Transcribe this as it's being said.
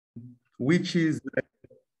which is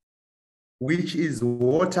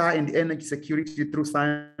water and energy security through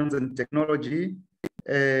science and technology.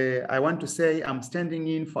 I want to say I'm standing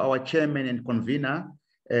in for our chairman and convener,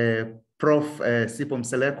 Prof. Sipho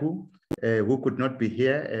Mseleku, who could not be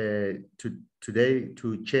here today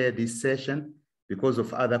to chair this session because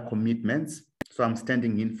of other commitments. So I'm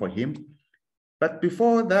standing in for him. But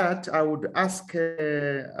before that, I would ask,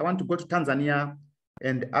 I want to go to Tanzania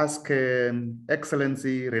and ask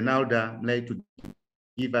Excellency Renalda Mlay to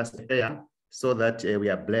give us a prayer so that we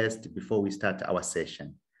are blessed before we start our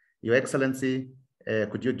session. Your Excellency,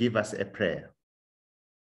 could you give us a prayer?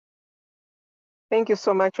 Thank you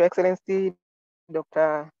so much, Your Excellency,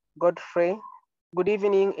 Dr. Godfrey. Good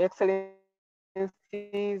evening, Excellencies.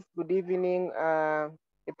 Good evening,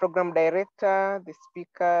 the program director, the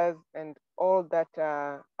speakers, and all that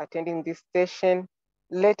are attending this session.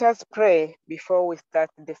 Let us pray before we start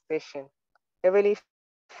the session. Heavenly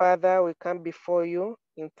Father, we come before you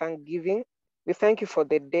in thanksgiving. We thank you for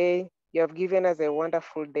the day. You have given us a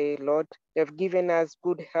wonderful day, Lord. You have given us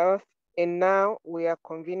good health. And now we are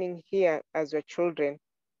convening here as your children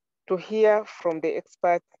to hear from the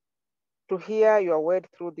experts, to hear your word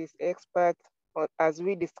through these experts as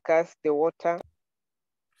we discuss the water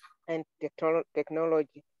and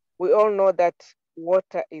technology. We all know that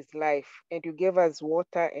water is life, and you gave us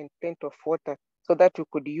water and plenty of water so that we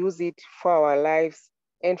could use it for our lives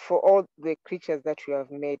and for all the creatures that you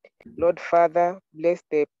have made. Lord Father, bless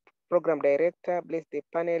the program director, bless the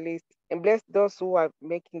panelists, and bless those who are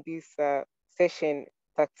making this session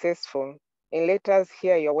successful. And let us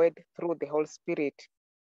hear your word through the Holy Spirit.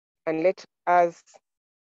 And let us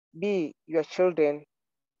be your children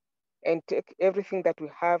and take everything that we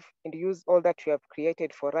have and use all that you have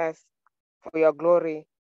created for us for your glory.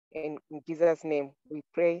 And in Jesus' name, we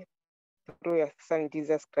pray through your Son,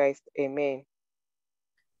 Jesus Christ. Amen.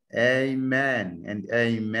 Amen and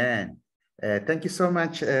amen. Thank you so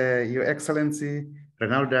much, Your Excellency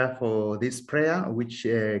Renalda, for this prayer, which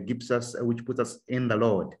which puts us in the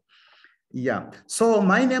Lord. Yeah. So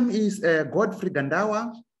my name is Godfrey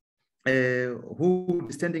Gandawa, who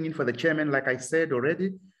is standing in for the chairman, like I said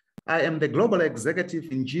already. I am the global executive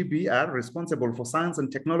in GBR, responsible for science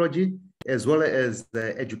and technology, as well as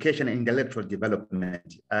education and intellectual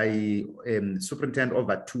development. I superintend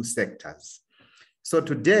over 2 sectors. So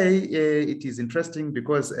today it is interesting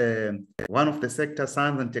because one of the sectors,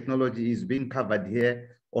 science and technology, is being covered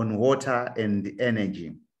here on water and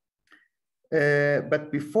energy.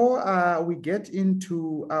 But before we get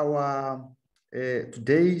into our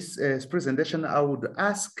today's presentation, I would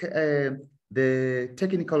ask the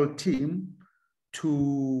technical team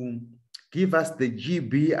to give us the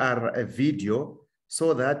GBR video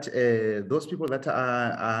so that those people that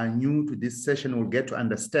are new to this session will get to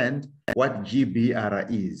understand what GBR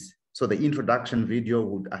is. So the introduction video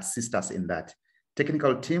would assist us in that.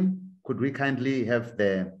 Technical team, could we kindly have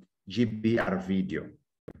the GBR video?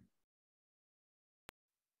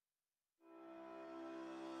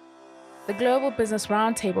 The Global Business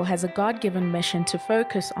Roundtable has a God-given mission to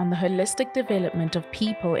focus on the holistic development of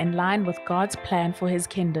people in line with God's plan for His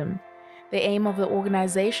kingdom. The aim of the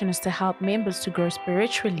organization is to help members to grow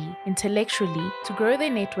spiritually, intellectually, to grow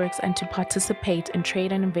their networks, and to participate in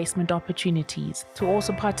trade and investment opportunities, to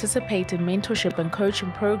also participate in mentorship and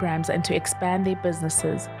coaching programs, and to expand their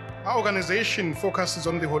businesses. Our organization focuses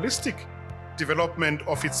on the holistic development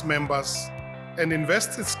of its members and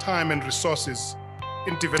invests its time and resources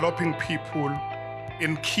in developing people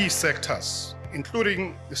in key sectors,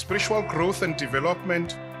 including the spiritual growth and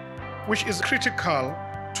development, which is critical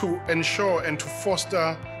to ensure and to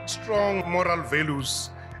foster strong moral values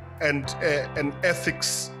and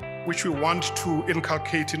ethics, which we want to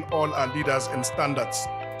inculcate in all our leaders and standards,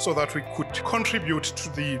 so that we could contribute to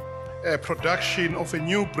the production of a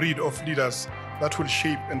new breed of leaders that will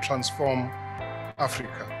shape and transform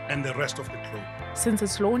Africa and the rest of the globe. Since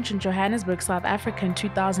its launch in Johannesburg, South Africa in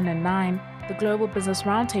 2009, the Global Business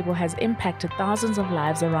Roundtable has impacted thousands of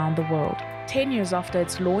lives around the world. 10 years after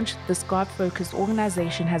its launch, this God-focused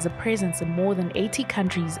organization has a presence in more than 80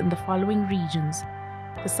 countries in the following regions: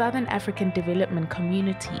 the Southern African Development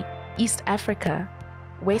Community, East Africa,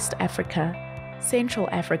 West Africa, Central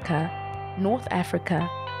Africa, North Africa,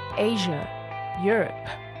 Asia, Europe,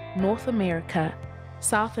 North America,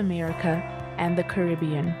 South America, and the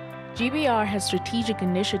Caribbean. GBR has strategic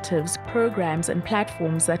initiatives, programs, and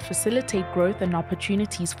platforms that facilitate growth and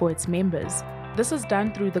opportunities for its members. This is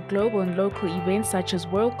done through the global and local events such as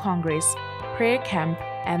World Congress, Prayer Camp,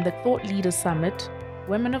 and the Thought Leaders Summit,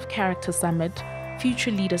 Women of Character Summit,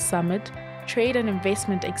 Future Leaders Summit, trade and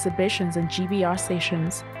investment exhibitions, and GBR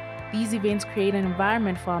sessions. These events create an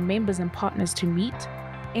environment for our members and partners to meet,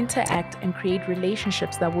 interact, and create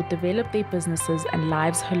relationships that will develop their businesses and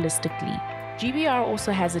lives holistically. GBR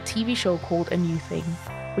also has a TV show called A New Thing,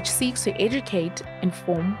 which seeks to educate,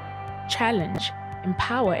 inform, challenge,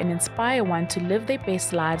 empower, and inspire one to live their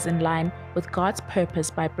best lives in line with God's purpose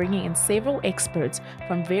by bringing in several experts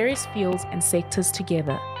from various fields and sectors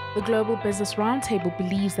together. The Global Business Roundtable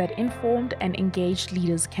believes that informed and engaged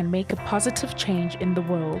leaders can make a positive change in the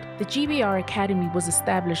world. The GBR Academy was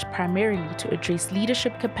established primarily to address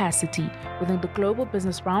leadership capacity within the Global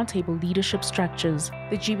Business Roundtable leadership structures.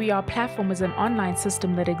 The GBR platform is an online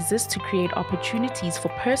system that exists to create opportunities for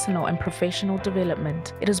personal and professional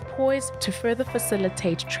development. It is poised to further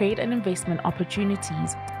facilitate trade and investment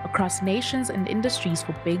opportunities across nations and industries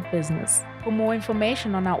for big business. For more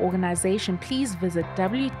information on our organization, please visit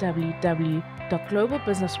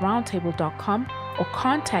www.globalbusinessroundtable.com or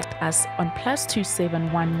contact us on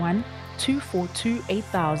 +2711 242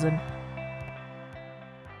 8000.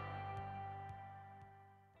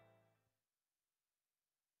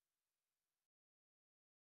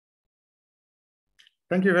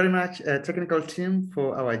 Thank you very much, technical team,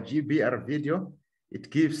 for our GBR video. It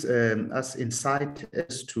gives us insight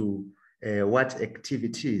as to what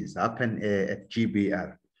activities happen at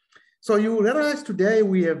GBR. So you realize today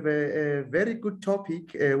we have a very good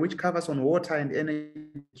topic which covers on water and energy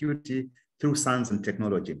security through science and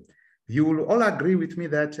technology. You will all agree with me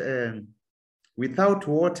that without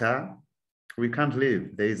water, we can't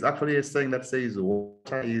live. There is actually a saying that says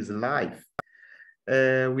water is life.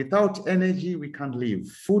 Without energy, we can't live.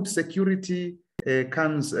 Food security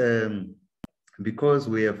comes because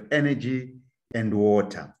we have energy and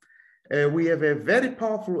water. We have a very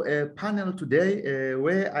powerful panel today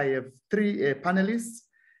where I have three panelists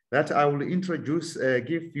that I will introduce,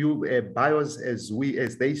 give you bios as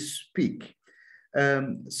they speak.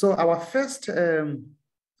 So our first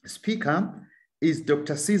speaker is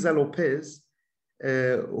Dr. Cesare Lopez,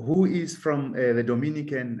 who is from the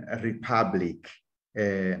Dominican Republic.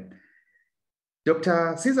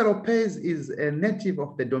 Dr. Cesare Lopez is a native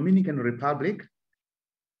of the Dominican Republic.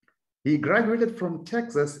 He graduated from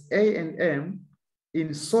Texas A&M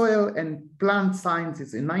in soil and plant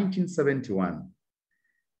sciences in 1971.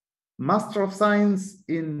 Master of Science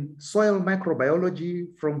in soil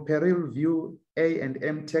microbiology from Perrylview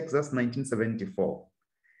A&M, Texas, 1974.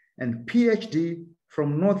 And PhD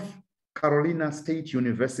from North Carolina State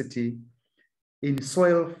University in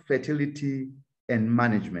soil fertility and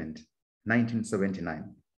management,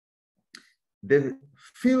 1979. The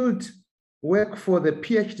field work for the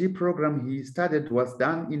PhD program he studied was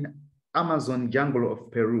done in Amazon jungle of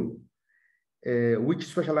Peru, which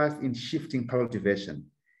specialized in shifting cultivation.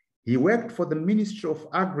 He worked for the Ministry of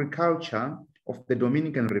Agriculture of the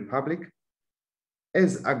Dominican Republic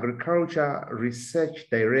as Agriculture Research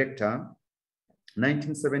Director,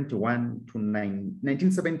 1978 to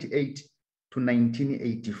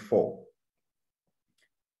 1984.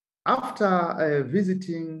 After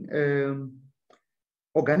visiting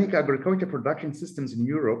organic agriculture production systems in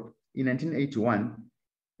Europe in 1981,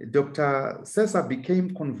 Dr. Cesare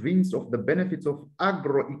became convinced of the benefits of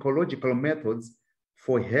agroecological methods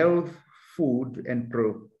for health, food, and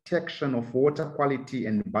protection of water quality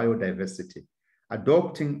and biodiversity,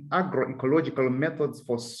 adopting agroecological methods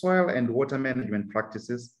for soil and water management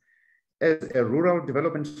practices as a rural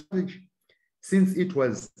development strategy, since it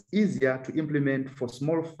was easier to implement for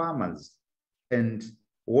small farmers and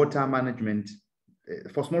water management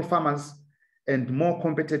for small farmers and more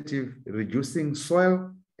competitive, reducing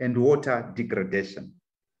soil and water degradation.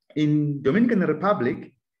 In Dominican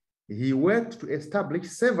Republic, he worked to establish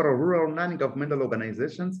several rural non-governmental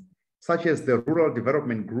organizations, such as the Rural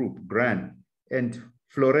Development Group, GRAN, and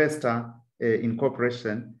Floresta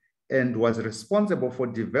Incorporation, and was responsible for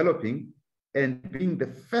developing and being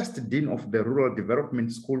the first dean of the Rural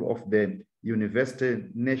Development School of the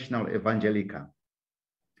Université Nationale Evangelica,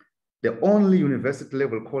 the only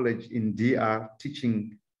university-level college in DR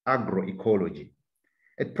teaching agroecology.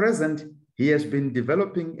 At present, he has been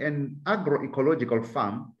developing an agroecological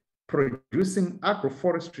farm, producing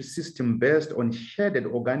agroforestry system based on shaded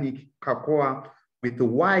organic cocoa with a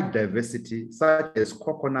wide diversity, such as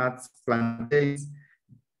coconuts, plantains,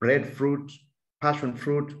 breadfruit, passion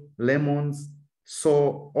fruit, lemons,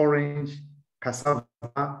 sour, orange, cassava,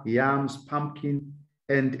 yams, pumpkin,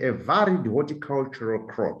 and a varied horticultural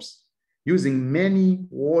crops, using many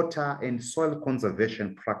water and soil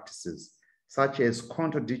conservation practices, such as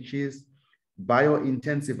contour ditches,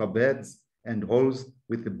 bio-intensive beds, and holes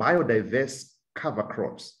with biodiverse cover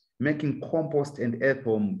crops, making compost and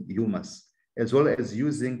earthworm humus, as well as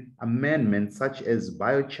using amendments such as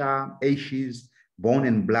biochar, ashes, bone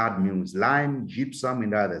and blood meals, lime, gypsum,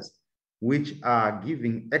 and others, which are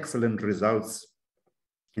giving excellent results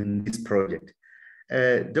in this project.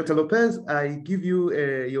 Dr. Lopez, I give you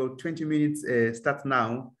your 20 minutes start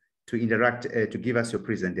now to interact, to give us your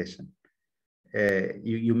presentation.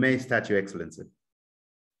 You may start, Your Excellency.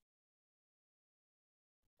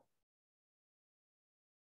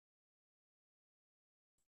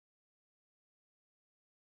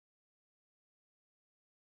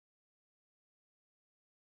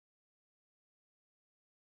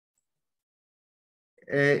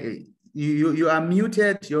 You are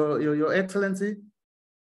muted, Your Excellency.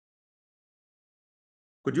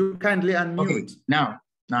 Could you kindly unmute? Okay, now.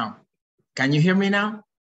 Can you hear me now?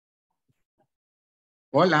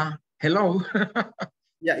 Hola, hello.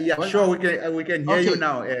 Yeah, Hola. sure, we can hear you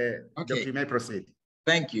now. Okay. Doctor, you may proceed.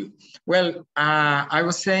 Thank you. Well, I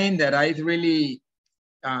was saying that I really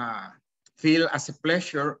feel as a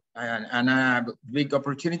pleasure and a big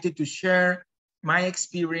opportunity to share my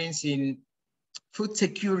experience in food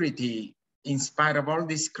security in spite of all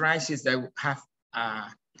these crises that have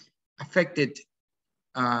affected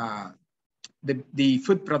the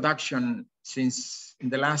food production since in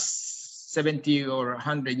the last 70 or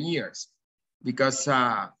 100 years. Because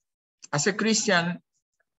as a Christian,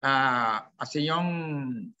 as a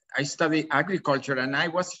young, I studied agriculture, and I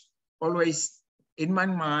was always in my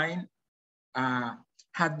mind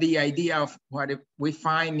had the idea of what we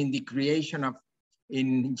find in the creation of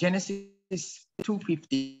in Genesis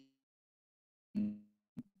 2:15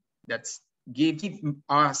 that's give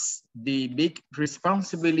us the big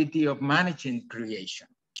responsibility of managing creation.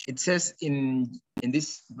 It says in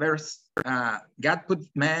this verse, God put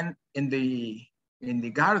man in the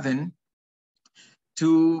garden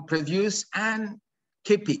to produce and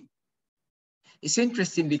keep it. It's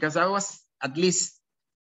interesting because I was at least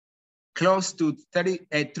close to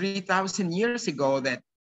 3,000 years ago that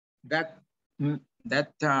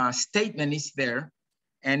statement is there.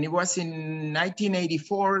 And it was in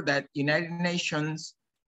 1984 that United Nations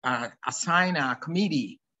assigned a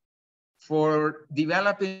committee for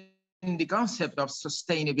developing the concept of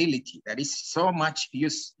sustainability that is so much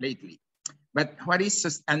used lately. But what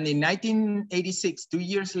is, and in 1986, 2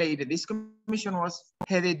 years later, this commission was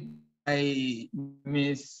headed by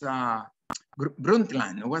Ms.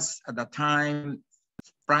 Brundtland, who was at the time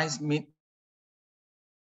Prime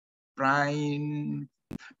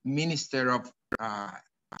Minister of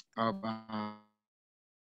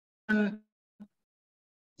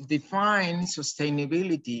define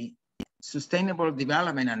sustainability, sustainable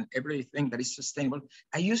development, and everything that is sustainable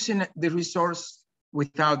are using the resource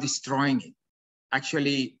without destroying it.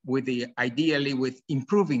 Actually, ideally with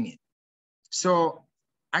improving it. So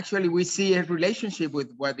actually, we see a relationship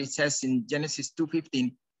with what it says in Genesis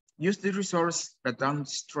 2:15: use the resource, but don't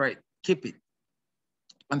destroy it, keep it.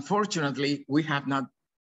 Unfortunately, we have not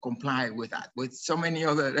complied with that, with so many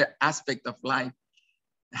other aspects of life.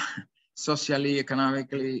 Socially,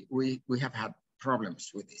 economically, we have had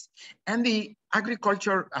problems with this. And the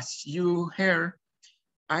agriculture, as you heard,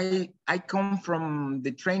 I come from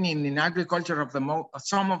the training in agriculture of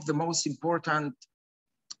some of the most important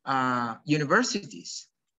universities,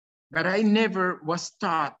 but I never was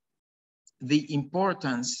taught the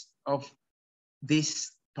importance of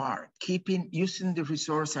this part, using the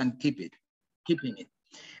resource and keeping it.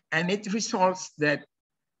 And it results that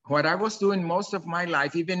what I was doing most of my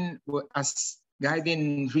life, even as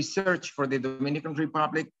guiding research for the Dominican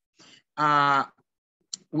Republic, our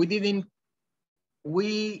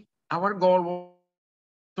goal was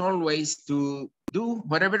always to do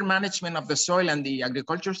whatever management of the soil and the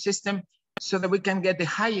agriculture system so that we can get the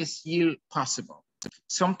highest yield possible.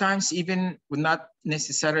 Sometimes even not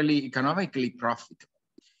necessarily economically profitable.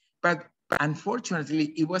 But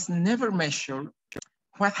unfortunately, it was never measured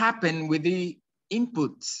what happened with the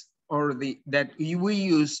inputs that we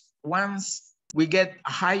use once we get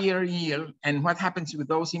a higher yield, and what happens with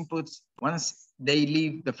those inputs once they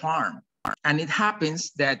leave the farm. And it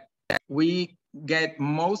happens that we get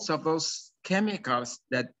most of those chemicals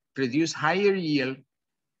that produce higher yield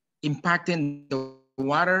impacting the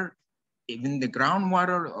water, even the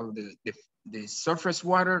groundwater or the surface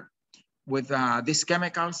water, with these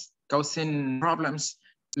chemicals causing problems,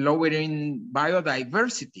 lowering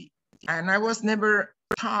biodiversity. And I was never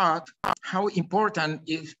taught how important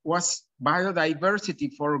it was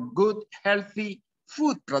biodiversity for good, healthy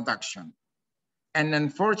food production. And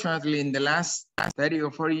unfortunately, in the last 30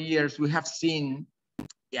 or 40 years, we have seen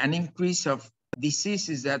an increase of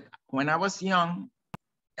diseases that when I was young,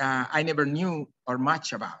 I never knew or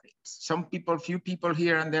much about it. Few people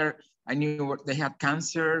here and there I knew they had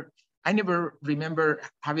cancer. I never remember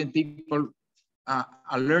having people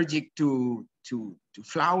allergic to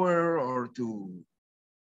flour or to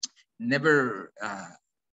never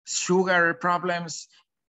sugar problems.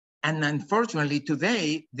 And unfortunately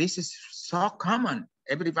today, this is so common.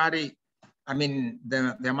 Everybody, I mean,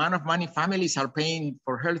 the amount of money families are paying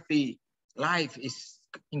for healthy life is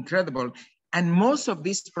incredible. And most of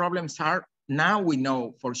these problems are, now we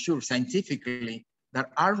know for sure scientifically,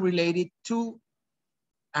 that are related to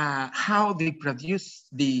how the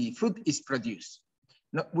food is produced.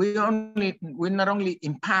 No, we not only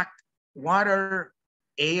impact water,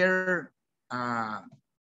 air,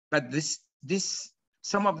 but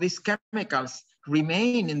some of these chemicals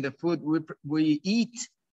remain in the food we eat,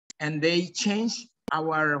 and they change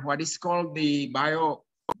our what is called the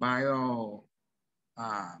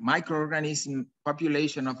microorganism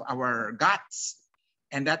population of our guts,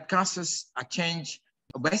 and that causes a change.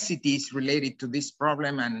 Obesity is related to this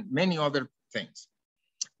problem and many other things.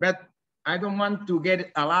 But I don't want to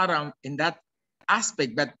get a lot in that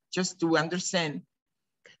aspect, but just to understand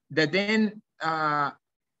that then I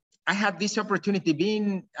had this opportunity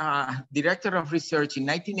being director of research in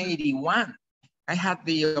 1981. I had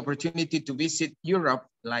the opportunity to visit Europe,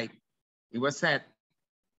 like it was said.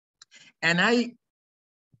 And I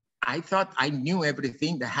thought I knew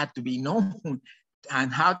everything that had to be known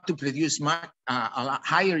and how to produce a lot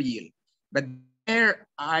higher yield. But there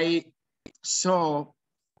I saw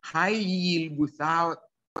high yield without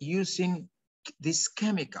using these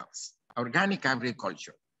chemicals, organic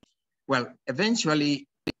agriculture. Well, eventually,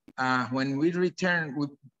 when we returned,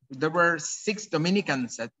 there were 6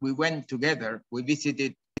 Dominicans that we went together. We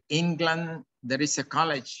visited England. There is a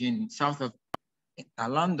college in south of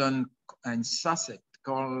London and Sussex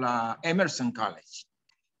called Emerson College.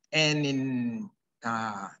 And in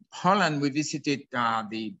Holland, we visited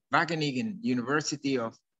the Wageningen, University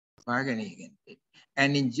of Wageningen.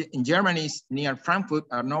 And in Germany, near Frankfurt,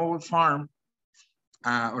 an old farm,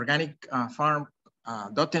 organic farm,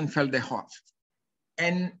 Dottenfelderhof.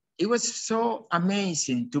 And it was so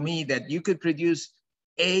amazing to me that you could produce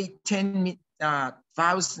 10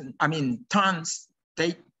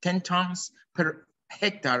 tons per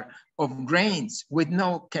hectare of grains with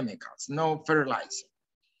no chemicals, no fertilizer.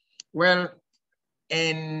 Well,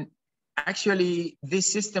 and actually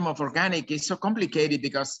this system of organic is so complicated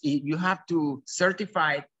because you have to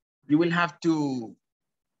certify, you will have to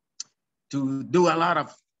do a lot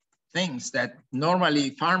of things that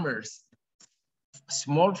normally farmers,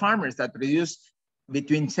 small farmers that produce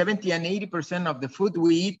between 70 and 80% of the food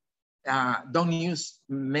we eat don't use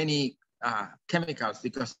many chemicals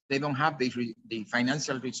because they don't have the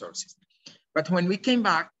financial resources. But when we came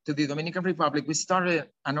back to the Dominican Republic, we started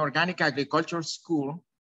an organic agriculture school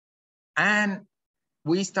and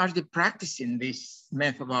we started practicing this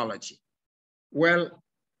methodology. Well,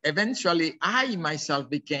 eventually I myself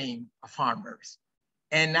became a farmer.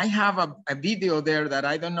 And I have a video there that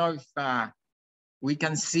I don't know if we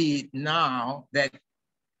can see it now, that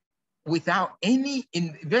without any,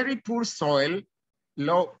 in very poor soil,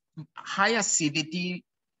 high acidity,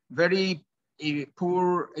 very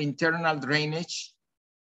poor internal drainage,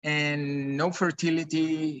 and no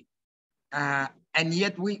fertility. And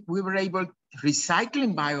yet we were able to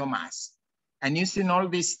recycling biomass and using all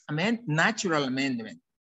these natural amendments,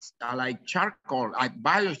 like charcoal, like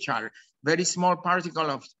biochar, very small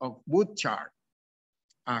particle of wood char,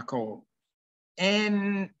 coal,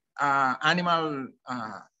 and animal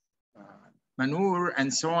manure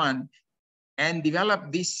and so on, and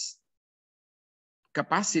develop this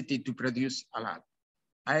capacity to produce a lot.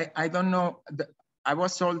 I don't know, I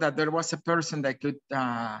was told that there was a person that could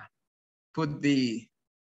put the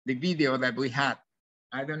video that we had.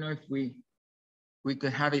 I don't know if we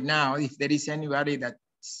could have it now, if there is anybody that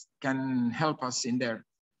can help us in there.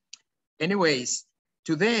 Anyways,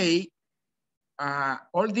 today,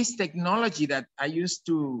 all this technology that I used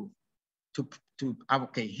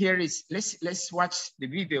okay, here is, let's watch the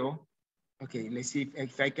video. Okay, let's see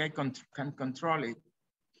if I can control it.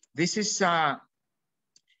 This is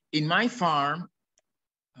in my farm.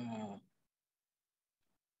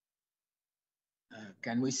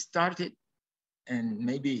 Can we start it? And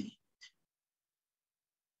maybe,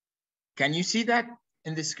 can you see that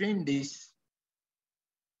in the screen, this?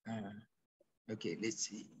 Okay, let's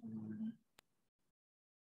see.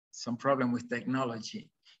 Some problem with technology.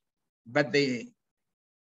 But the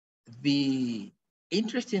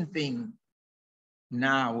interesting thing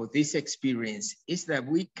now with this experience is that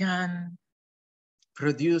we can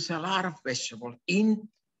produce a lot of vegetables in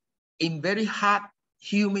very hot,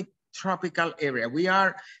 humid tropical area. We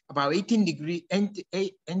are about 18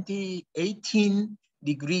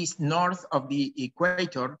 degrees north of the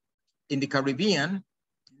equator in the Caribbean,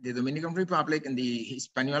 the Dominican Republic, and the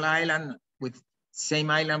Hispaniola Island, with same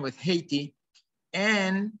island with Haiti.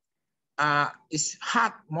 And it's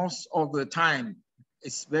hot most of the time.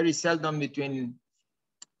 It's very seldom between,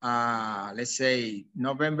 let's say,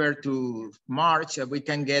 November to March, we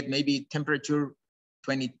can get maybe temperature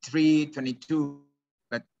 23, 22,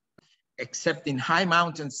 but except in high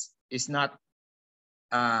mountains, it's not,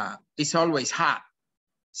 it's always hot.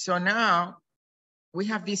 So now we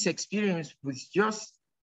have this experience with just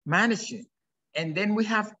managing. And then we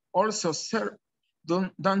have also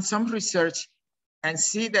done some research and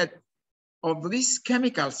see that of these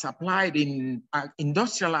chemicals applied in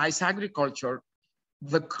industrialized agriculture,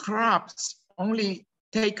 the crops only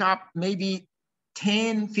take up maybe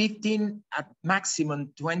 10, 15, at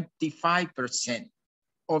maximum 25%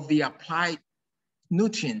 of the applied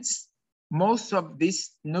nutrients. Most of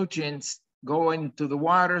these nutrients go into the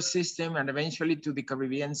water system and eventually to the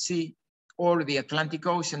Caribbean Sea or the Atlantic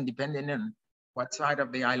Ocean, depending on what side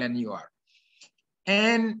of the island you are.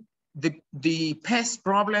 And the pest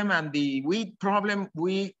problem and the weed problem,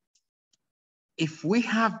 if we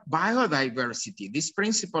have biodiversity, this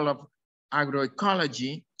principle of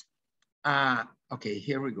agroecology, okay,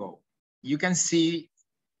 here we go. You can see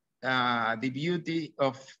the beauty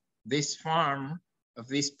of this farm, of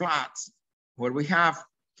these plots, where we have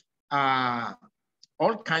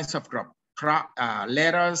all kinds of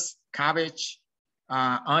lettuce, cabbage,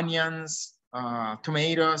 onions,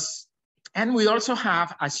 tomatoes. And we also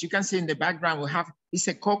have, as you can see in the background, it's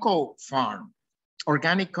a cocoa farm,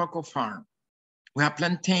 organic cocoa farm. We have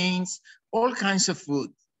plantains, all kinds of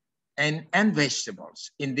food and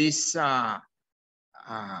vegetables in this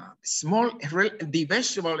small, the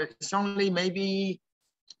vegetable is only maybe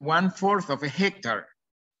 1/4 of a hectare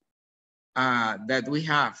that we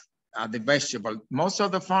have the vegetable. Most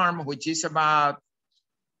of the farm, which is about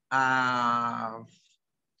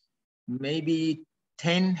maybe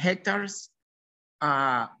 10 hectares,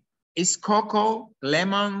 is cocoa,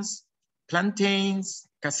 lemons, plantains,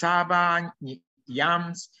 cassava,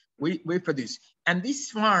 yams, we produce. And this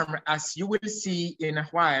farm, as you will see in a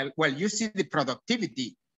while, well, you see the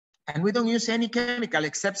productivity, and we don't use any chemical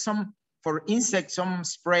except some, for insects, some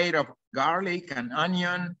spray of garlic and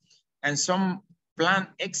onion and some plant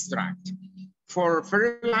extract. For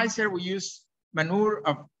fertilizer, we use manure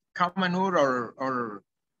of cow manure or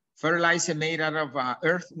fertilizer made out of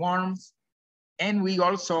earthworms. And we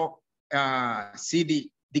also see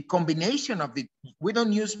the combination of we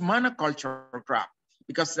don't use monoculture crop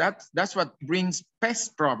because that's what brings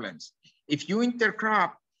pest problems. If you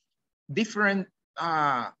intercrop different,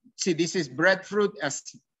 see, this is breadfruit, as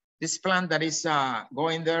this plant that is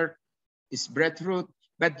going there is breadfruit.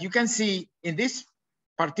 But you can see in this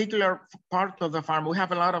particular part of the farm, we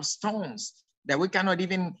have a lot of stones that we cannot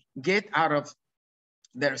even get out of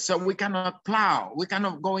there. So we cannot plow. We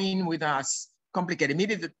cannot go in with us complicated.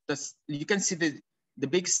 Immediately, you can see the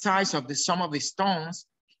big size of some of the stones,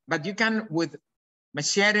 but you can, with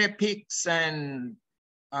machete, picks, and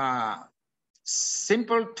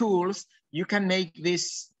simple tools, you can make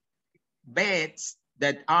these beds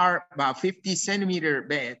that are about 50 centimeter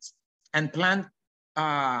beds and plant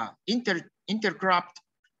intercropped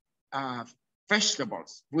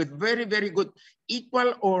vegetables with very, very good,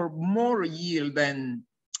 equal or more yield than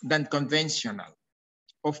conventional.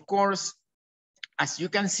 Of course, as you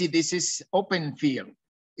can see, this is open field.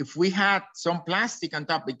 If we had some plastic on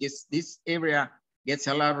top, because this area gets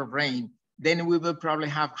a lot of rain, then we will probably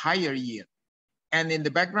have higher yield. And in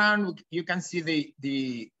the background, you can see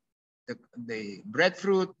the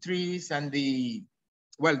breadfruit trees and the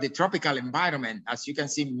tropical environment, as you can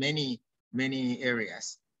see, many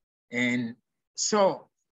areas. And so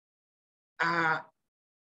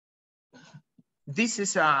this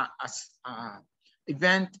is a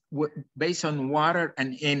event based on water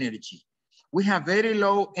and energy. We have very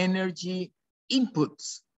low energy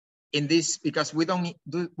inputs in this because we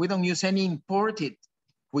don't use any imported,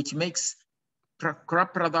 which makes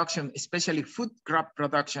crop production, especially food crop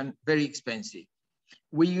production, very expensive.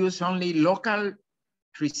 We use only local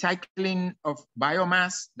recycling of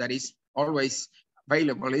biomass that is always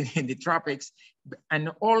available in the tropics. And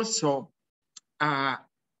also there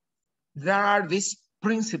are these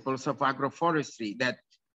principles of agroforestry that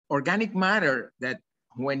organic matter that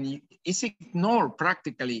when it's ignored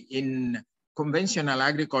practically in conventional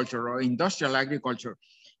agriculture or industrial agriculture,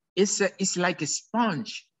 it's like a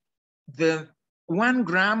sponge. The 1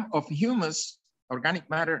 gram of humus, organic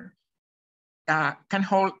matter, can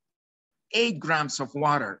hold 8 grams of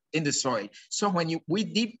water in the soil. So when we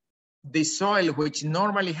dip the soil, which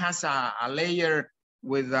normally has a layer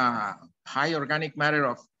with a high organic matter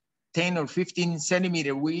of 10 or 15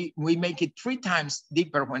 centimeters, we make it 3 times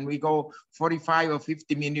deeper when we go 45 or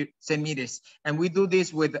 50 centimeters. And we do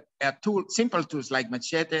this with a tool, simple tools like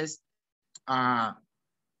machetes,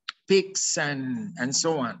 picks, and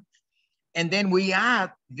so on. And then we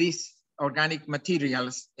add these organic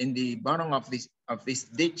materials in the bottom of this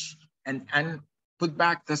ditch and put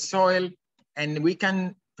back the soil, and we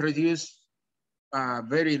can produce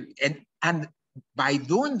and by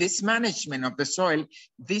doing this management of the soil,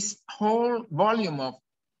 this whole volume of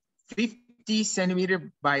 50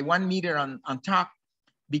 centimeter by 1 meter on top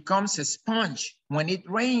becomes a sponge. When it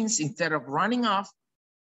rains, instead of running off,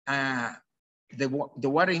 the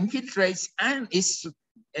water infiltrates and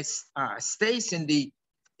stays in the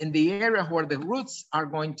area where the roots are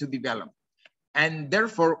going to develop. And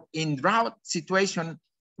therefore, in drought situation,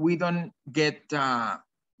 we don't get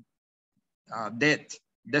dead.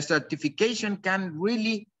 The certification can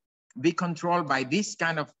really be controlled by this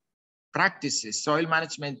kind of practices, soil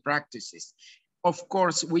management practices. Of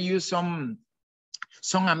course, we use some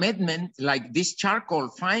amendment like this charcoal,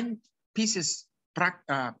 fine pieces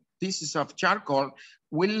of charcoal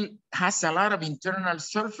has a lot of internal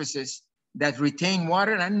surfaces that retain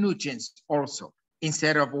water and nutrients also.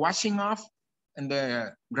 Instead of washing off in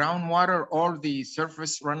the groundwater or the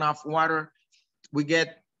surface runoff water, we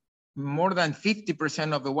get more than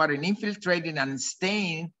 50% of the water infiltrating and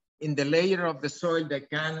staying in the layer of the soil that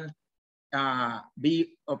can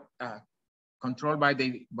be controlled by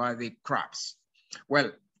the crops.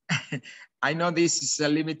 Well, I know this is a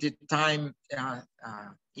limited time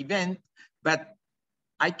event, but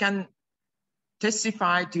I can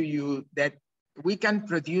testify to you that we can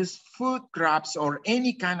produce food crops or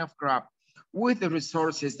any kind of crop with the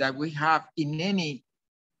resources that we have in any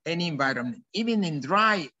environment. Even in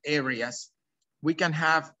dry areas, we can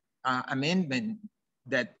have amendment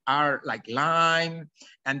that are like lime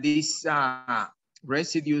and these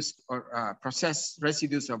residues or processed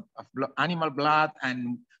residues of animal blood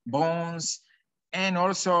and bones, and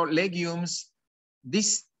also legumes.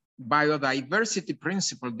 This biodiversity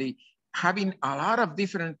principle, having a lot of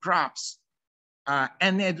different crops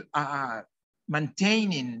and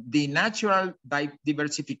maintaining the natural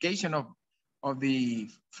diversification of the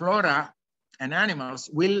flora and animals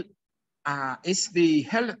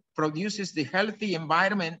produces the healthy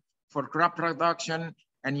environment for crop production,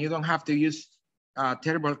 and you don't have to use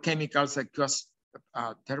terrible chemicals that cause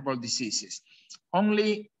terrible diseases.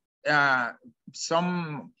 Only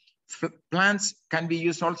some plants can be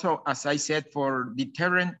used also, as I said, for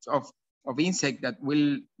deterrent of insect that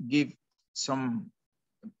will give some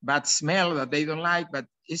bad smell that they don't like, but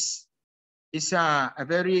it's a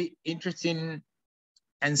very interesting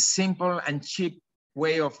and simple and cheap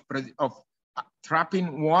way of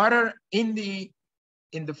trapping water in the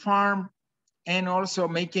farm, and also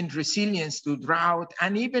making resilience to drought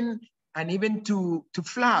and even to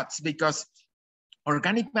floods, because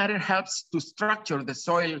organic matter helps to structure the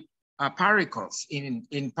soil particles in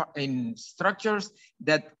structures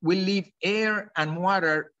that will leave air and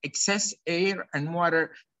water, excess air and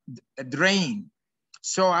water drain.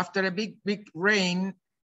 So after a big rain,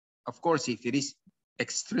 of course, if it is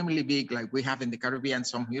extremely big, like we have in the Caribbean,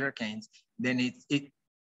 some hurricanes, then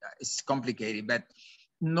it's complicated. But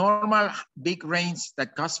normal big rains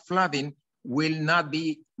that cause flooding will not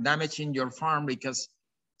be damaging your farm because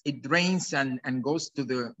it drains and goes to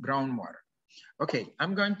the groundwater. Okay,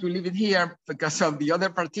 I'm going to leave it here because of the other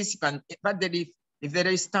participant, but that if there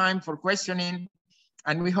is time for questioning,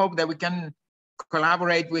 and we hope that we can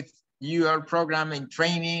collaborate with your program in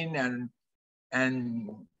training and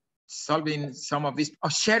solving some of this, or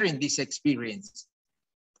sharing this experience.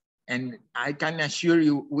 And I can assure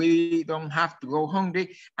you, we don't have to go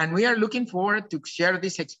hungry. And we are looking forward to share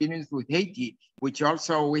this experience with Haiti, which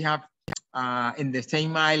also we have in the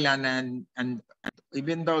same island. And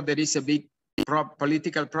even though there is a big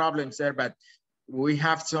political problems there, but we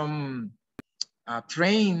have some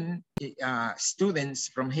trained students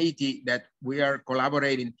from Haiti that we are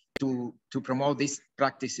collaborating to promote these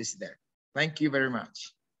practices there. Thank you very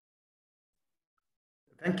much.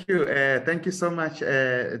 Thank you. Thank you so much,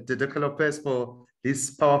 Dr. Lopez, for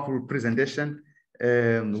this powerful presentation,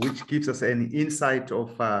 which gives us an insight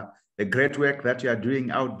of the great work that you are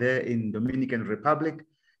doing out there in Dominican Republic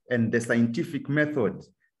and the scientific method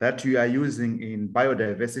that you are using in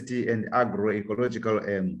biodiversity and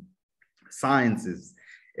agroecological sciences,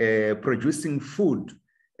 producing food,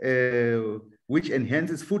 which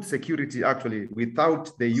enhances food security actually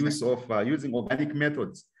without the use of using organic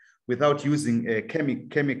methods, without using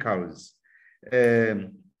chemicals.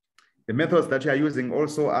 The methods that you are using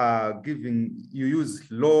also are giving, you use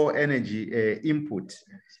low energy input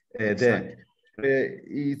there.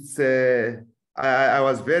 I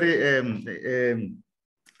was very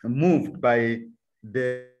moved by the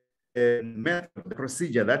method, the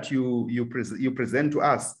procedure that you present to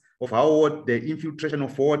us of how the infiltration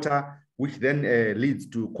of water, which then leads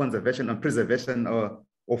to conservation and preservation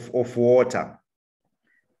of water.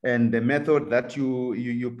 And the method that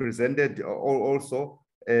you presented also,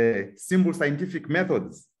 simple scientific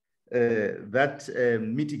methods that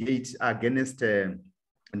mitigate against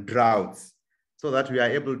droughts so that we are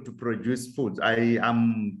able to produce food. I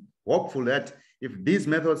am hopeful that if these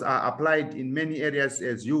methods are applied in many areas,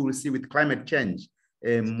 as you will see with climate change,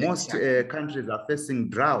 most countries are facing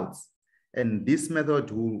droughts, and this method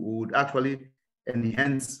would actually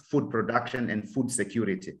enhance food production and food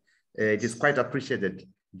security. It is quite appreciated.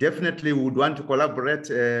 Definitely would want to collaborate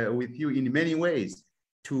with you in many ways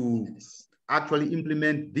to actually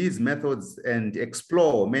implement these methods and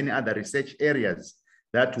explore many other research areas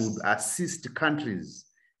that would assist countries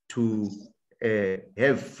to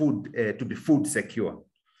have food, to be food secure.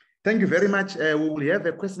 Thank you very much. We will have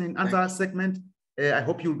a question and answer segment. I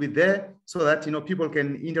hope you'll be there so that people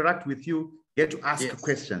can interact with you, get to ask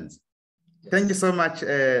questions. Thank you so much,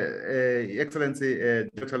 Excellency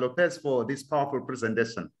Dr. Lopez, for this powerful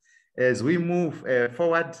presentation. As we move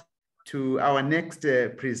forward to our next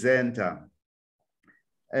presenter.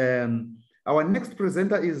 Our next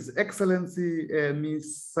presenter is Excellency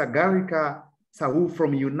Ms. Sagarika Sahoo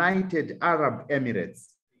from United Arab Emirates.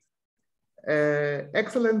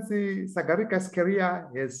 Excellency Sagarika's career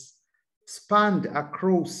has spanned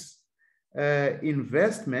across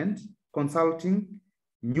investment, consulting,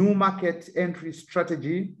 new market entry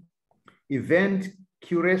strategy, event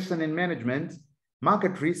curation and management,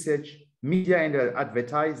 market research, media and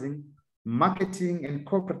advertising, marketing and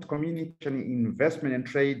corporate communication, investment and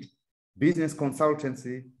trade, business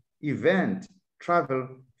consultancy, event, travel,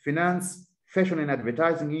 finance, fashion and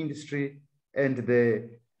advertising industry, and the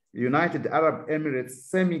United Arab Emirates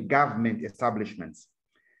semi-government establishments.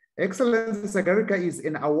 Excellency Sagarika is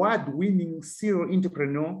an award-winning serial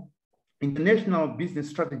entrepreneur, international business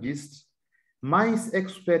strategist, MICE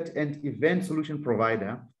expert, and event solution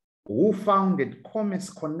provider who founded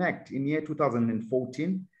Commerce Connect in year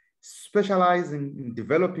 2014, specializing in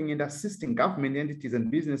developing and assisting government entities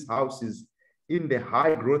and business houses in the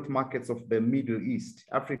high growth markets of the Middle East,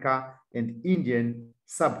 Africa, and Indian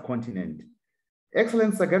subcontinent.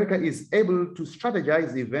 Excellent Sagarika is able to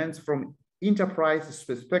strategize events from enterprise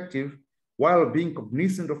perspective while being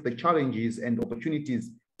cognizant of the challenges and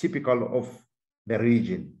opportunities typical of the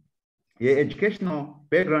region. Her educational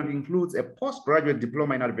background includes a postgraduate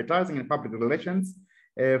diploma in advertising and public relations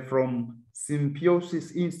from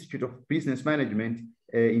Symbiosis Institute of Business Management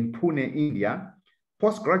in Pune, India,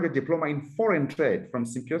 postgraduate diploma in foreign trade from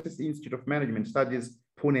Symbiosis Institute of Management Studies,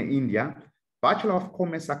 Pune, India, Bachelor of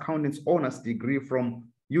Commerce Accountants Honors degree from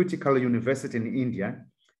Utikal University in India.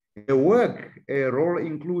 Her work role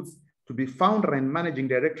includes to be founder and managing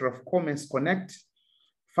director of Commerce Connect,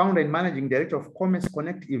 founder and managing director of Commerce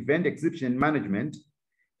Connect Event Exhibition and Management,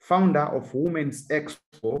 founder of Women's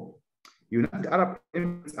Expo, United Arab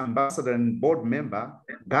Emirates ambassador and board member,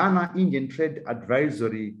 Ghana Indian Trade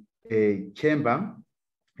Advisory Chamber.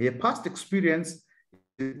 Her past experience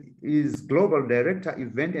is global director,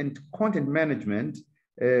 event and content management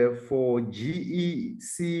for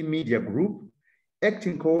GEC Media Group,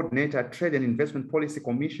 acting coordinator, Trade and Investment Policy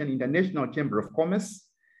Commission, International Chamber of Commerce,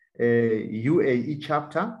 UAE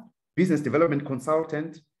chapter, business development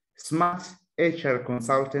consultant, smart HR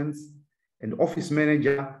consultants, and office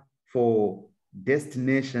manager for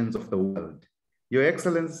destinations of the world. Your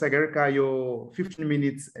Excellency Sagarika, your 15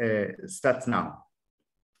 minutes starts now.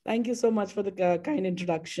 Thank you so much for the kind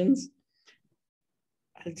introductions.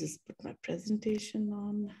 I'll just put my presentation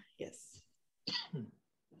on. Yes.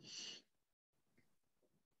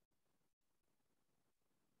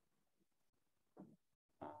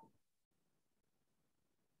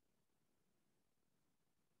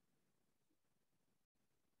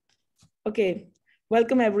 Okay,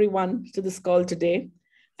 welcome everyone to this call today.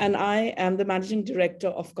 And I am the Managing Director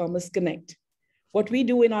of Commerce Connect. What we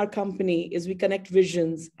do in our company is we connect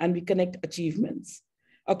visions and we connect achievements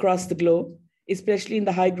across the globe, especially in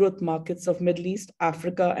the high growth markets of Middle East,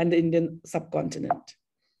 Africa, and the Indian subcontinent.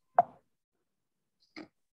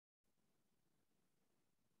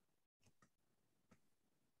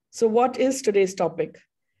 So what is today's topic?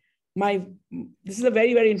 This is a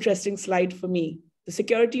very, very interesting slide for me. The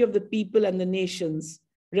security of the people and the nations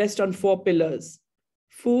rest on 4 pillars: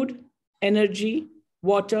 food, energy,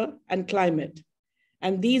 water, and climate.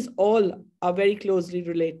 And these all are very closely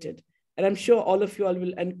related. And I'm sure all of you all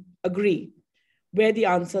will agree where the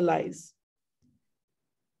answer lies.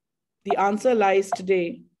 The answer lies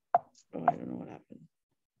today. Oh, I don't know what happened.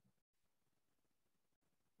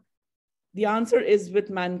 The answer is with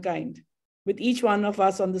mankind, with each one of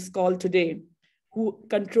us on this call today who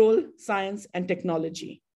control science and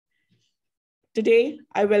technology. Today,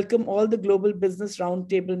 I welcome all the Global Business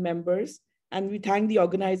Roundtable members, and we thank the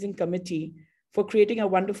organizing committee for creating a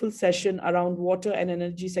wonderful session around water and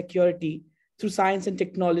energy security through science and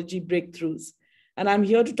technology breakthroughs. And I'm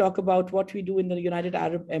here to talk about what we do in the United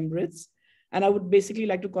Arab Emirates. And I would basically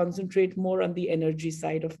like to concentrate more on the energy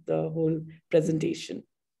side of the whole presentation.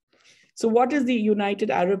 So what is the United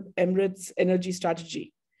Arab Emirates energy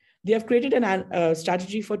strategy? They have created a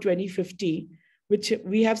strategy for 2050, which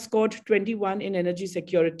we have scored 21 in energy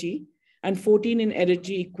security and 14 in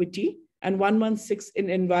energy equity and 116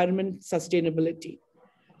 in environment sustainability.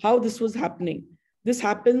 How this was happening? This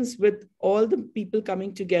happens with all the people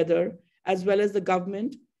coming together, as well as the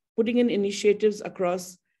government, putting in initiatives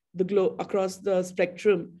across the globe, across the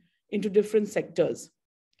spectrum into different sectors.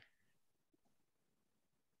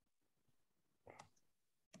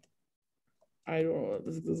 I don't know,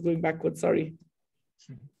 this is going backwards, sorry.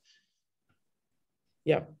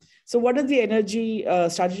 Yeah, so what is the energy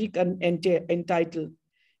strategy entitle?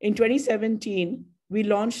 In 2017, we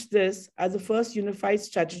launched this as the first unified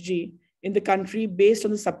strategy in the country based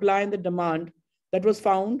on the supply and the demand that was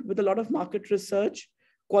found with a lot of market research,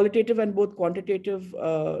 qualitative and both quantitative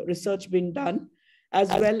research being done, as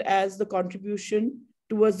well as the contribution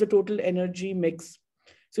towards the total energy mix.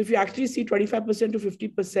 So if you actually see 25% to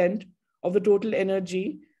 50% of the total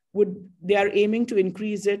energy, they are aiming to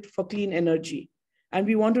increase it for clean energy. And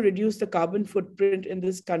we want to reduce the carbon footprint in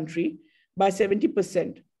this country by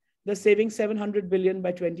 70%, thus saving 700 billion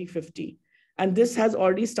by 2050. And this has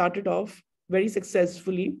already started off very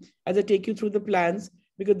successfully as I take you through the plans,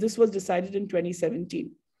 because this was decided in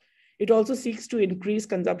 2017. It also seeks to increase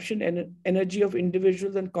consumption and energy of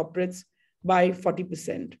individuals and corporates by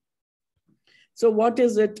 40%. So what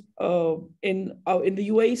is it in the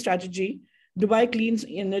UAE strategy? Dubai Clean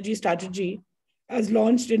Energy Strategy as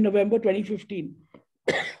launched in November 2015.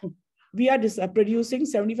 We are producing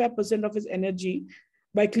 75% of its energy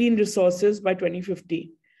by clean resources by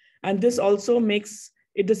 2050. And this also makes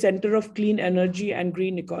it the center of clean energy and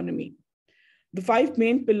green economy. The 5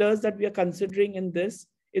 main pillars that we are considering in this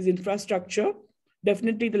is infrastructure,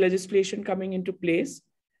 definitely the legislation coming into place,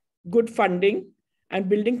 good funding, and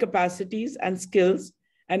building capacities and skills,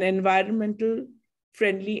 and environmental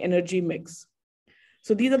friendly energy mix.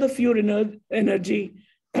 So these are the few renewable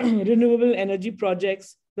energy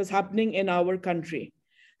projects that's happening in our country.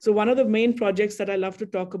 So one of the main projects that I love to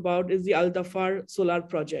talk about is the Al Dhafar solar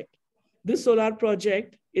project. This solar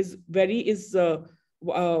project is a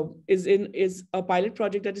pilot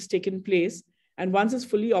project that has taken place, and once it's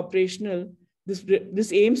fully operational,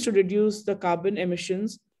 this aims to reduce the carbon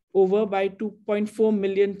emissions over by 2.4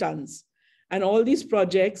 million tons. And all these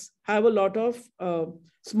projects have a lot of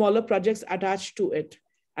smaller projects attached to it.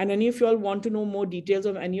 And any of you all want to know more details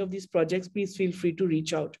of any of these projects, please feel free to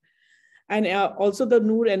reach out. And also the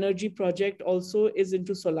Noor Energy project also is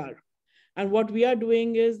into solar. And what we are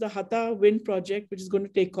doing is the Hatta wind project, which is going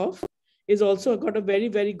to take off, is also got a very,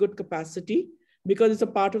 very good capacity because it's a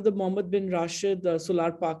part of the Mohammed bin Rashid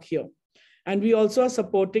solar park here. And we also are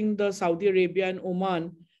supporting the Saudi Arabia and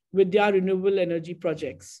Oman with their renewable energy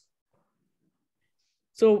projects.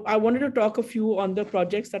 So I wanted to talk a few on the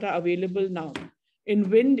projects that are available now. In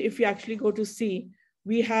wind, if you actually go to see,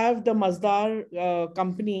 we have the Masdar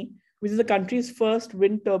company, which is the country's first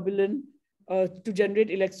wind turbine to generate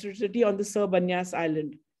electricity on the Sir Banyas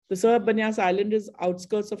Island. The Sir Banyas Island is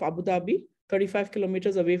outskirts of Abu Dhabi, 35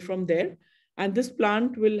 kilometers away from there. And this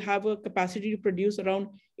plant will have a capacity to produce around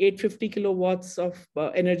 850 kilowatts of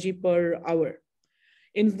energy per hour.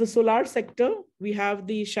 In the solar sector, we have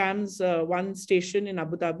the Shams 1 station in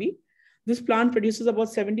Abu Dhabi. This plant produces about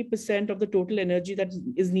 70% of the total energy that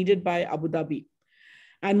is needed by Abu Dhabi.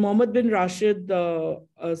 And Mohammed bin Rashid, the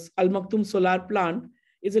Al Maktoum solar plant,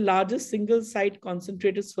 is the largest single-site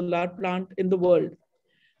concentrated solar plant in the world.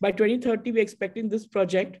 By 2030, we're expecting this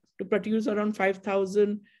project to produce around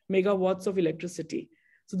 5,000 megawatts of electricity.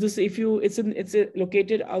 So this, it's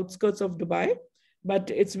located outskirts of Dubai,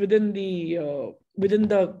 but it's within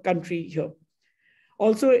the country here.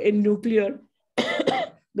 Also in nuclear,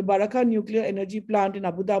 the Baraka nuclear energy plant in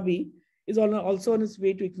Abu Dhabi is also on its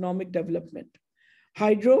way to economic development.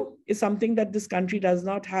 Hydro is something that this country does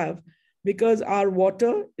not have, because our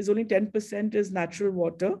water is only 10% is natural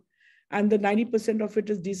water, and the 90% of it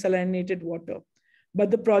is desalinated water.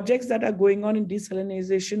 But the projects that are going on in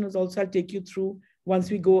desalination is also, I'll take you through once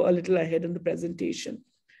we go a little ahead in the presentation.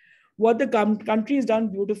 What the country has done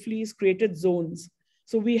beautifully is created zones.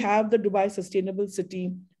 So we have the Dubai Sustainable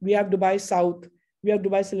City, we have Dubai South, we have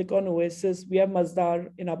Dubai Silicon Oasis, we have Masdar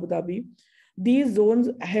in Abu Dhabi. These zones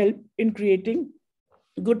help in creating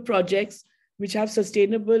good projects which have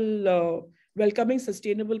sustainable, welcoming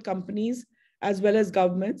sustainable companies as well as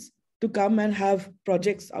governments to come and have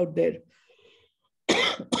projects out there.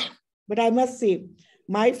 But I must say,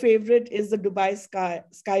 my favorite is the Dubai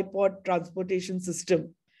Skyport transportation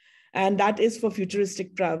system. And that is for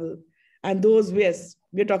futuristic travel. And those, yes,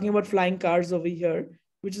 we're talking about flying cars over here,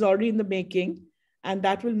 which is already in the making. And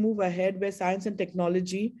that will move ahead where science and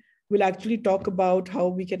technology will actually talk about how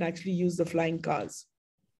we can actually use the flying cars.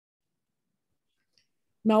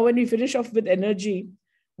 Now, when we finish off with energy,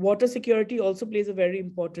 water security also plays a very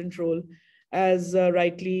important role, as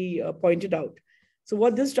rightly pointed out. So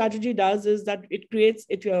what this strategy does is that it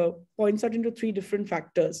points out into three different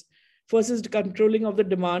factors. First is the controlling of the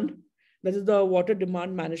demand. That is the water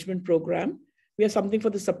demand management program. We have something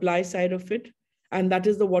for the supply side of it, and that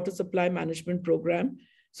is the water supply management program.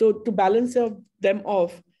 So to balance them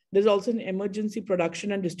off, there's also an emergency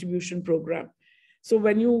production and distribution program. So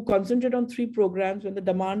when you concentrate on three programs, when the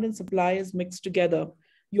demand and supply is mixed together,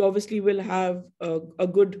 you obviously will have a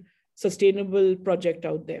good sustainable project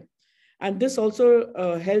out there. And this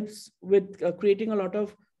also helps with creating a lot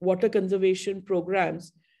of water conservation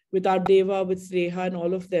programs with our DEVA, with Sreha and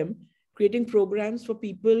all of them, creating programs for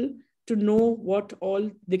people to know what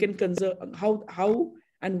all they can conserve, how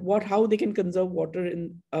they can conserve water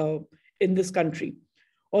in this country.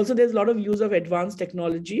 Also, there's a lot of use of advanced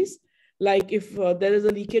technologies. Like if there is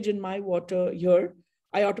a leakage in my water here,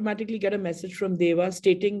 I automatically get a message from DEVA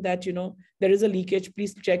stating that, there is a leakage,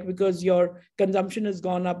 please check because your consumption has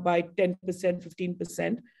gone up by 10%,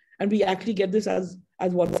 15%. And we actually get this as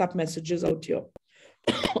WhatsApp messages out here.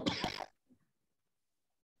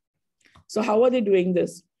 So how are they doing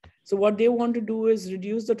this? So what they want to do is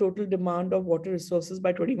reduce the total demand of water resources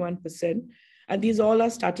by 21%. And these all are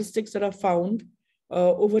statistics that are found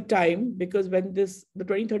over time, because when the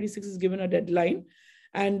 2036 is given a deadline,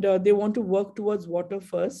 and they want to work towards water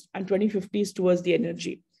first, and 2050 is towards the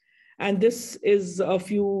energy. And this is a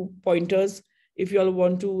few pointers. If you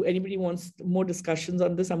all anybody wants more discussions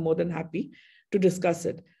on this, I'm more than happy to discuss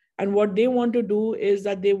it. And what they want to do is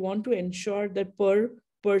that they want to ensure that per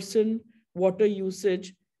person water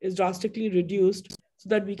usage is drastically reduced so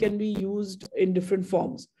that we can be used in different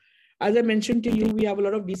forms. As I mentioned to you, we have a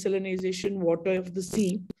lot of desalination water of the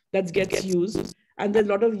sea that gets used, and there's a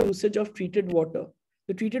lot of usage of treated water.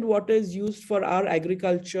 The treated water is used for our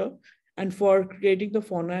agriculture and for creating the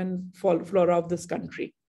fauna and flora of this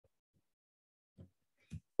country.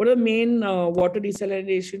 What are the main water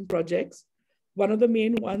desalination projects? One of the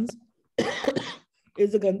main ones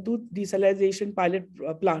is the Gandawa desalination pilot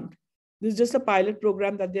plant. This is just a pilot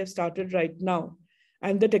program that they have started right now.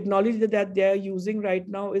 And the technology that they are using right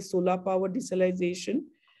now is solar power desalination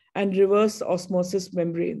and reverse osmosis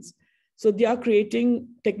membranes. So they are creating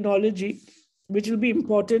technology which will be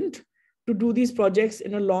important to do these projects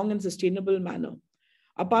in a long and sustainable manner.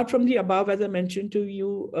 Apart from the above, as I mentioned to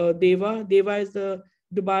you, DEVA is the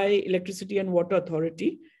Dubai Electricity and Water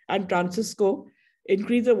Authority, and Francisco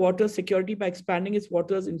increase the water security by expanding its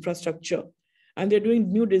water's infrastructure. And they're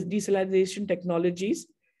doing new desalination technologies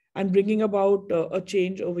and bringing about a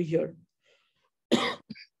change over here.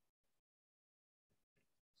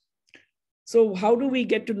 So how do we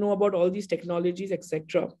get to know about all these technologies,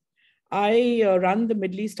 etc.? I run the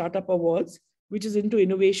Middle East Startup Awards, which is into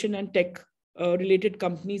innovation and tech related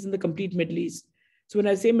companies in the complete Middle East. So when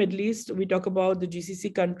I say Middle East, we talk about the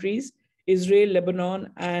GCC countries, Israel,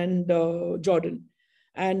 Lebanon, and Jordan.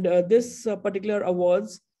 And this particular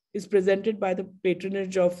awards is presented by the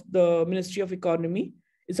patronage of the Ministry of Economy.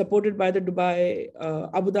 It's supported by the Dubai,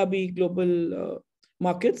 Abu Dhabi Global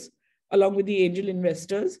Markets, along with the angel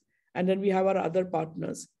investors. And then we have our other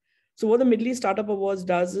partners. So what the Middle East Startup Awards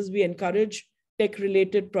does is we encourage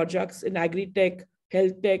tech-related projects in agri-tech,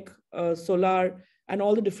 health tech, solar, and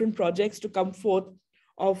all the different projects to come forth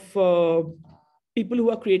of people who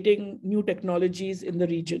are creating new technologies in the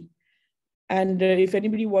region. And if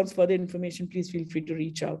anybody wants further information, please feel free to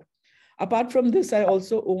reach out. Apart from this, I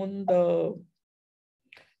also own the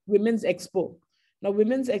Women's Expo. Now,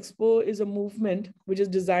 Women's Expo is a movement which is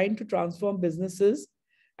designed to transform businesses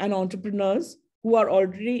and entrepreneurs who are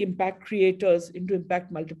already impact creators into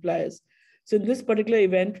impact multipliers. So in this particular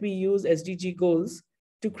event, we use SDG goals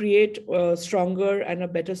to create a stronger and a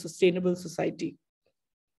better sustainable society.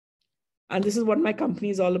 And this is what my company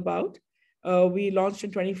is all about. We launched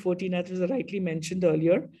in 2014, as was rightly mentioned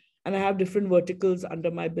earlier, and I have different verticals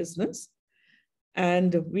under my business.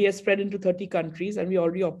 And we are spread into 30 countries, and we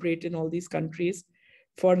already operate in all these countries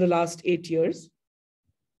for the last 8 years.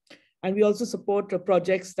 And we also support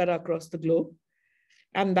projects that are across the globe.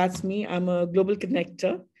 And that's me. I'm a global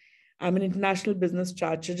connector. I'm an international business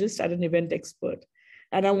strategist and an event expert.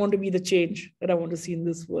 And I want to be the change that I want to see in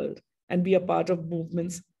this world and be a part of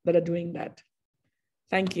movements that are doing that.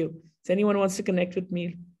 Thank you. If anyone wants to connect with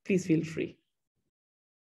me, please feel free.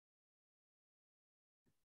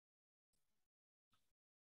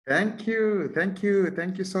 Thank you. Thank you.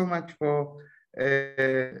 Thank you so much for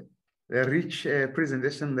the rich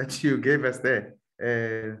presentation that you gave us there.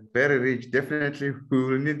 Very rich. Definitely, we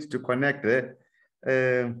will need to connect there.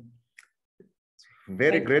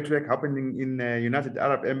 Very great work happening in United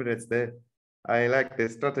Arab Emirates there. I like the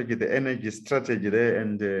strategy, the energy strategy there,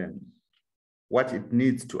 and what it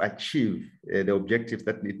needs to achieve, the objectives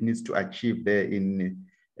that it needs to achieve there in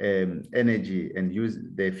energy and use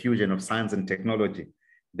the fusion of science and technology.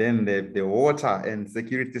 Then the water and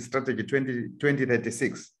security strategy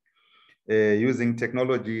 2036, using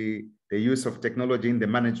technology, the use of technology in the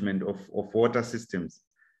management of water systems.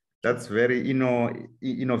 That's very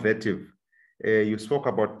innovative. You spoke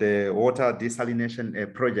about the water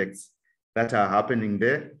desalination projects that are happening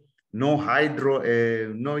there. No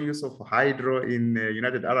hydro, no use of hydro in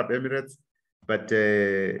United Arab Emirates, but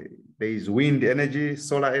there is wind energy,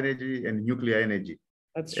 solar energy, and nuclear energy.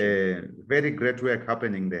 That's true. Very great work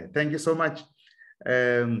happening there. Thank you so much.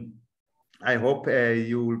 I hope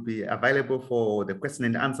you will be available for the question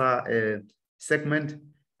and answer segment,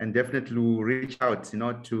 and definitely will reach out,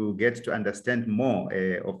 to get to understand more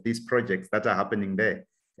of these projects that are happening there,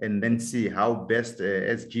 and then see how best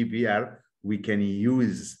as GBR we can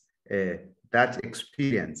use that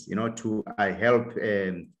experience, to help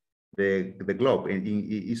the globe,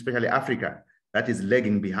 especially Africa, that is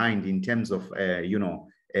lagging behind in terms of,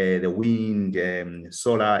 the wind,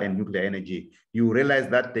 solar, and nuclear energy. You realize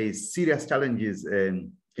that there is serious challenges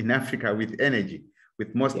in Africa with energy,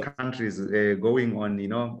 with most countries going on,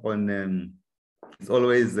 it's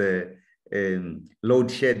always load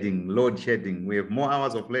shedding. We have more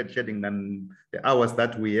hours of load shedding than the hours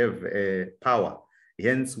that we have power.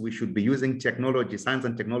 Hence, we should be using technology, science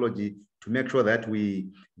and technology, to make sure that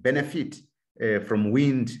we benefit from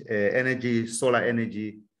wind energy, solar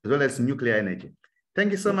energy, as well as nuclear energy.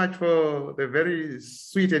 Thank you so much for the very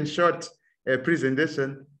sweet and short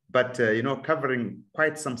presentation, but covering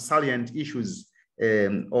quite some salient issues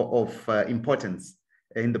of importance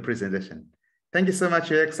in the presentation. Thank you so much,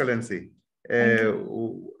 Your Excellency.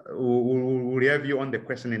 We'll have you on the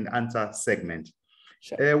question and answer segment.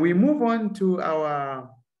 Sure. We move on to our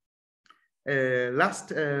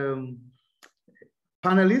last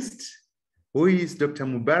panelist, who is Dr.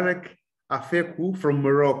 Mubarak Afekouh from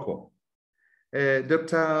Morocco.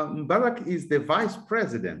 Dr. Mubarak is the Vice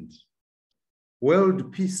President,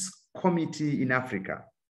 World Peace Committee in Africa.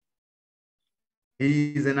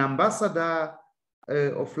 He is an ambassador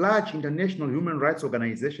of large international human rights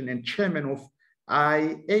organization and chairman of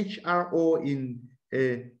IHRO in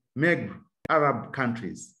Maghreb Arab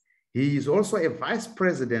countries. He is also a vice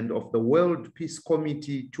president of the World Peace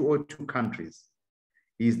Committee 202 countries.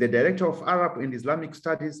 He is the director of Arab and Islamic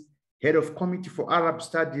Studies, head of Committee for Arab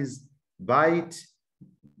Studies, Beit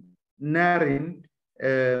Narin,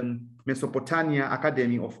 Mesopotamia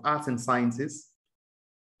Academy of Arts and Sciences.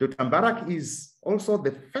 Dr. Mubarak is also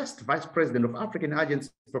the first vice president of African Agency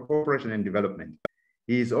for Cooperation and Development.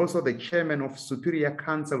 He is also the chairman of Superior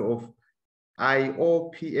Council of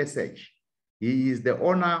IOPSH. He is the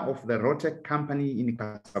owner of the Rotec Company in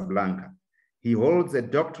Casablanca. He holds a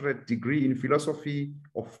doctorate degree in philosophy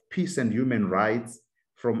of peace and human rights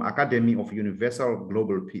from Academy of Universal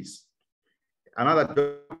Global Peace. Another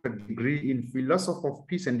doctorate degree in philosophy of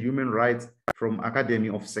peace and human rights from Academy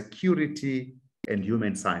of Security and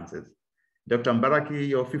Human Sciences. Dr. Mubarak,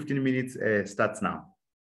 your 15 minutes starts now.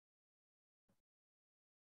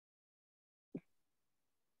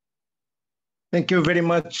 Thank you very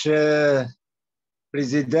much,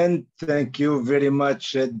 President. Thank you very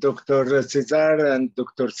much, Dr. Cesare and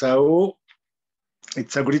Dr. Sahoo.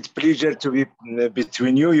 It's a great pleasure to be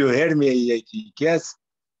between you. You hear me, I think, yes?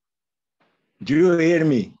 Do you hear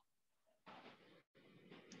me?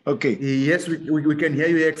 Okay. Yes, we can hear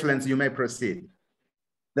you, Excellency. You may proceed.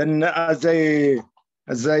 Then as I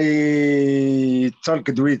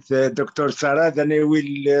talked with Dr. Sarah, then I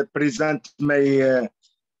will present my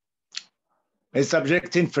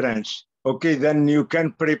subject in French. Okay, then you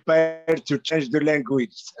can prepare to change the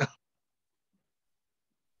language.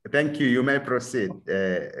 Thank you. You may proceed,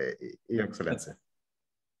 Your Excellency.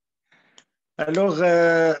 Alors,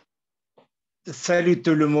 salut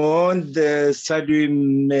tout le monde, salut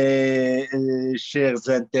mes chers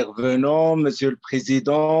intervenants, Monsieur le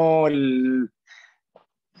Président,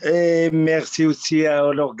 et merci aussi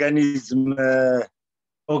à l'organisme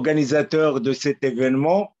organisateur de cet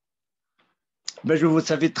événement. Ben, vous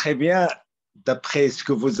savez très bien, d'après ce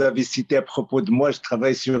que vous avez cité à propos de moi, je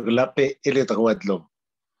travaille sur la paix et les droits de l'homme.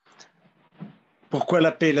 Pourquoi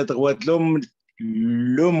la paix et les droits de l'homme?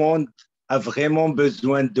 Le monde a vraiment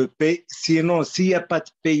besoin de paix. Sinon, s'il n'y a pas de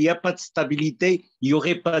paix, il n'y a pas de stabilité, il n'y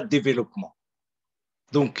aurait pas de développement.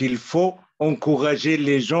 Donc, il faut encourager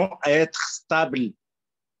les gens à être stables,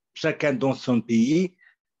 chacun dans son pays,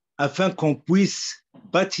 afin qu'on puisse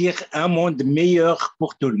bâtir un monde meilleur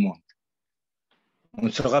pour tout le monde. On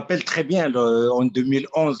se rappelle très bien en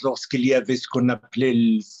 2011, lorsqu'il y avait ce qu'on appelait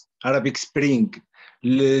l'Arabic Spring,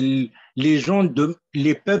 les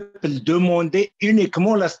peuples demandaient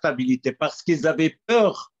uniquement la stabilité parce qu'ils avaient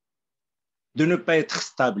peur de ne pas être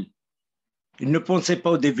stables. Ils ne pensaient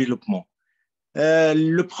pas au développement.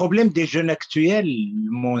 Le problème des jeunes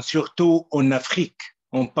actuellement, surtout en Afrique,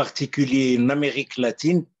 en particulier en Amérique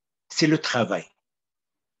latine, c'est le travail.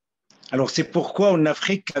 Alors c'est pourquoi en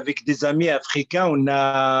Afrique, avec des amis africains, on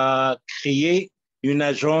a créé une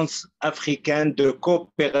agence africaine de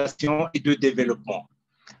coopération et de développement,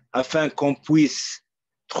 afin qu'on puisse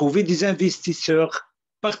trouver des investisseurs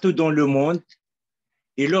partout dans le monde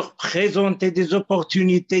et leur présenter des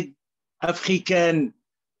opportunités africaines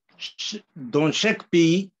dans chaque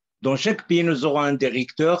pays. Dans chaque pays, nous aurons un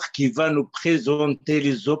directeur qui va nous présenter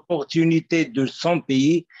les opportunités de son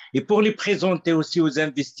pays et pour les présenter aussi aux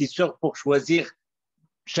investisseurs pour choisir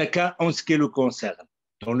chacun en ce qui le concerne.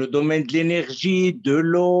 Dans le domaine de l'énergie, de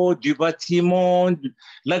l'eau, du bâtiment, de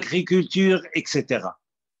l'agriculture, etc.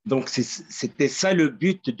 Donc, c'était ça le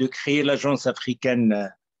but de créer l'Agence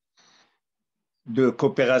africaine de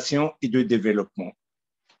coopération et de développement.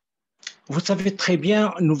 Vous savez très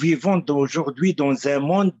bien, nous vivons aujourd'hui dans un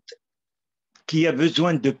monde qui a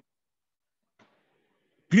besoin de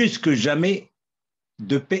plus que jamais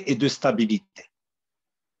de paix et de stabilité.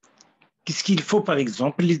 Qu'est-ce qu'il faut, par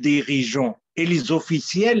exemple? Les dirigeants et les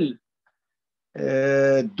officiels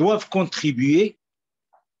doivent contribuer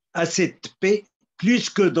à cette paix plus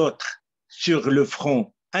que d'autres sur le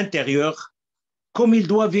front intérieur, comme ils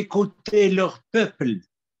doivent écouter leur peuple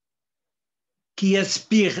qui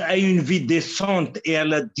aspire à une vie décente et à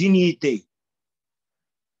la dignité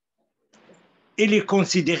et les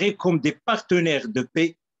considérer comme des partenaires de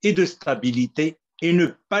paix et de stabilité et ne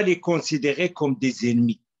pas les considérer comme des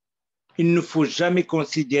ennemis. Il ne faut jamais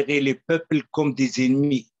considérer les peuples comme des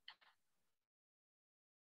ennemis.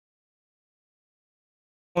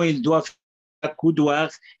 Ils doivent faire accoudoir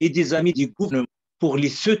et des amis du gouvernement pour les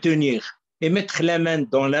soutenir et mettre la main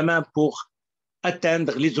dans la main pour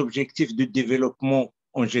atteindre les objectifs de développement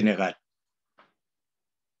en général.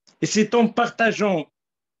 Et c'est en partageant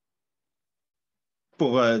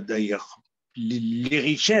d'ailleurs les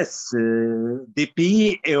richesses des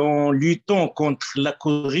pays et en luttant contre la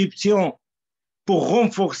corruption pour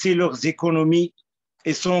renforcer leurs économies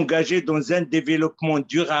et s'engager dans un développement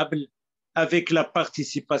durable avec la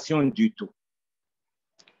participation du tout.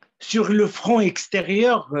 Sur le front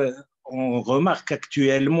extérieur, on remarque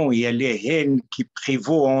actuellement il y a les haines qui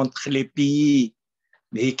prévaut entre les pays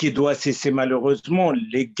et qui doivent cesser malheureusement.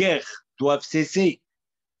 Les guerres doivent cesser.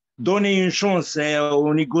 Donner une chance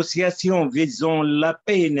aux négociations visant la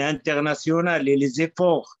paix internationale et les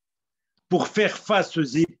efforts pour faire face aux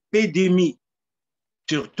épidémies,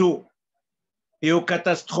 surtout, et aux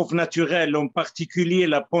catastrophes naturelles, en particulier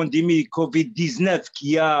la pandémie Covid-19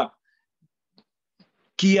 qui a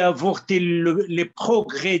avorté les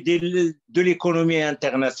progrès de l'économie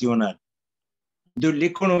internationale, de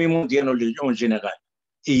l'économie mondiale en général.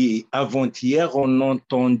 Et avant-hier, on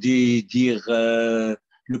entendait dire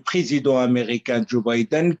le président américain Joe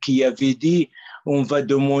Biden qui avait dit on va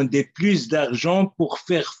demander plus d'argent pour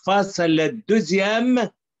faire face à la deuxième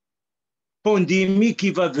pandémie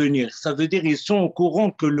qui va venir. Ça veut dire qu'ils sont au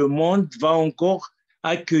courant que le monde va encore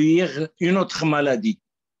accueillir une autre maladie.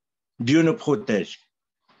 Dieu nous protège.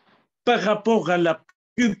 Par rapport à la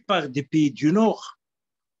plupart des pays du Nord,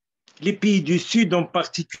 les pays du Sud en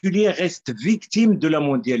particulier restent victimes de la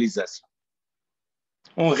mondialisation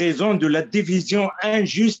en raison de la division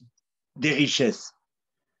injuste des richesses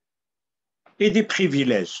et des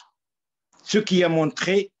privilèges, ce qui a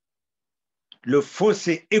montré le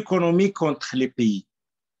fossé économique entre les pays.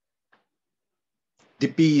 des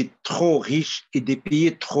pays trop riches et des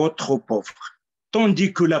pays trop pauvres.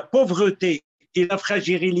 Tandis que la pauvreté et la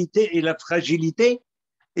fragilité,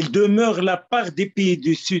 ils demeurent la part des pays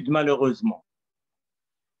du Sud, malheureusement.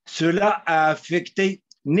 Cela a affecté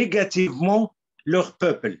négativement leur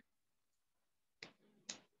peuple.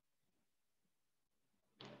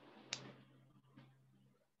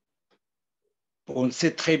 On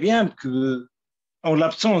sait très bien que, en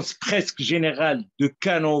l'absence presque générale de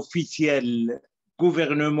canaux officiels,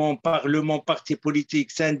 gouvernement, parlement, partis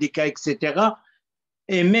politiques, syndicats, etc.,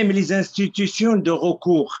 et même les institutions de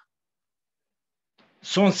recours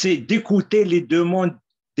censées d'écouter les demandes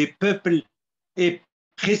des peuples et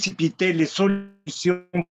précipiter les solutions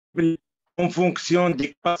en fonction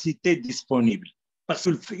des capacités disponibles. Parce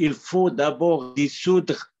qu'il faut d'abord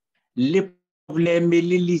dissoudre les problèmes et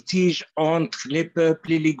les litiges entre les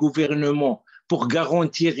peuples et les gouvernements pour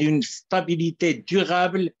garantir une stabilité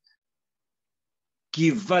durable qui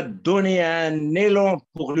va donner un élan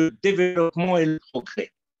pour le développement et le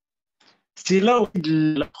progrès. C'est là où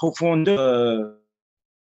la profondeur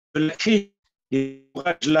de la crise et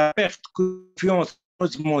la perte de confiance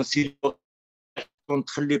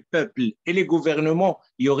entre les peuples et les gouvernements,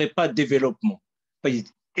 il n'y aurait pas de développement.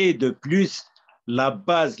 Et de plus, la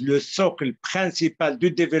base, le socle principal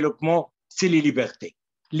du développement, c'est les libertés.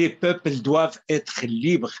 Les peuples doivent être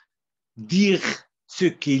libres, dire ce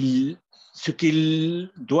qu'ils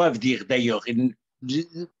doivent dire d'ailleurs. Il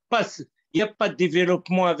n'y a pas de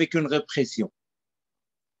développement avec une répression.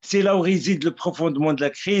 C'est là où réside le profondément de la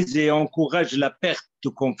crise et encourage la perte de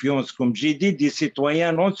confiance, comme j'ai dit, des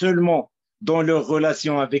citoyens, non seulement dans leurs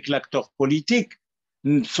relations avec l'acteur politique,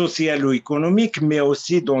 social ou économique, mais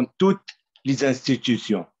aussi dans toutes les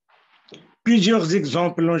institutions. Plusieurs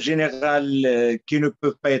exemples en général qui ne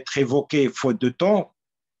peuvent pas être évoqués faute de temps,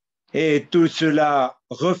 et tout cela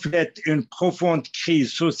reflète une profonde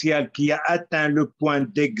crise sociale qui a atteint le point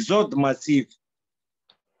d'exode massif,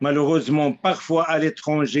 malheureusement parfois à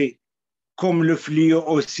l'étranger, comme le fléau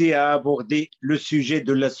aussi a abordé le sujet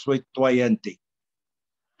de la citoyenneté.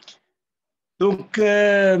 Donc,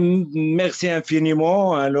 merci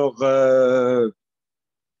infiniment. Alors,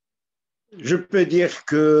 je peux dire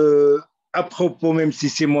que, à propos, même si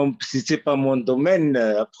c'est pas mon domaine,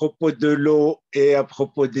 à propos de l'eau et à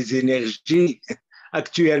propos des énergies,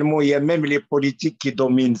 actuellement, il y a même les politiques qui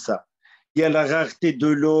dominent ça. Il y a la rareté de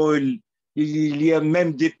l'eau, il y a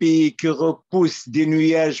même des pays qui repoussent des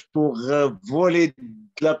nuages pour voler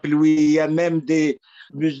de la pluie. Il y a même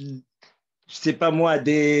je sais pas moi,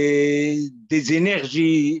 des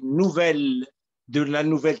énergies nouvelles, de la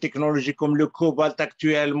nouvelle technologie comme le cobalt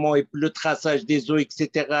actuellement et le traçage des eaux, etc.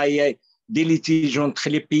 Il y a des litiges entre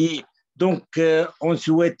les pays. Donc, on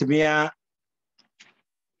souhaite bien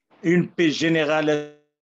une paix générale,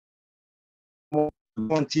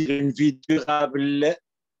 garantir une vie durable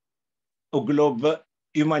au globe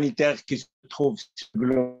humanitaire qui se trouve sur le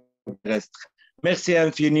globe terrestre. Merci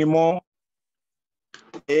infiniment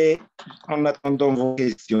et en attendant vos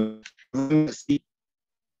questions. Merci.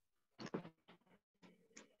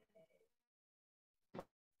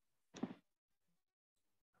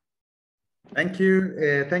 Thank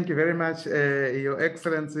you very much, Your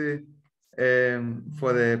Excellency,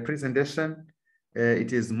 for the presentation.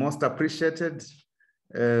 It is most appreciated.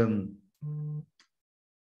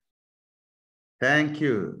 Thank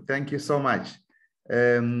you so much.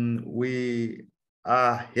 We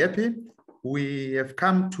are happy. We have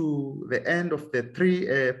come to the end of the three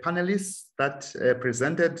panelists that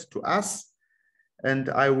presented to us, and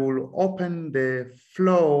I will open the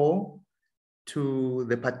floor to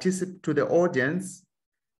the audience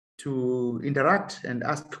to interact and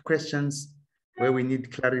ask questions where we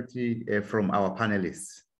need clarity from our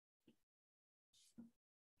panelists.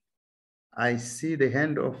 I see the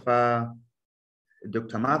hand of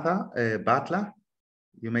Dr. Martha Butler.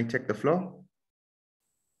 You may take the floor.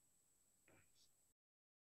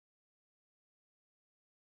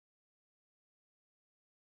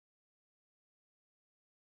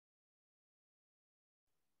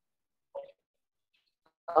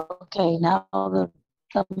 Okay, now the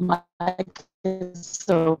mic is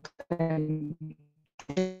open.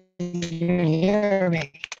 Can you hear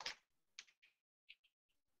me?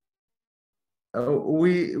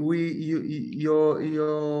 You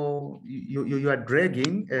are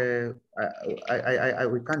dragging.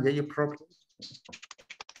 We can't hear you properly.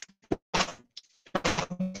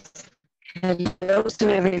 Hello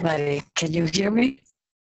to everybody. Can you hear me?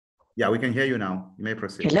 Yeah, we can hear you now. You may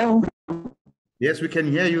proceed. Hello. Yes, we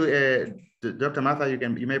can hear you, Dr. Martha.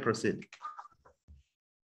 You may proceed.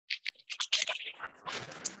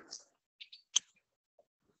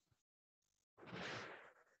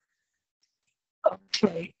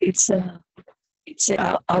 Godfrey.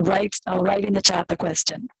 I'll write in the chat the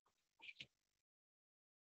question.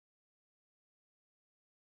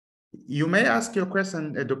 You may ask your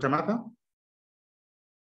question, Dr. Martha.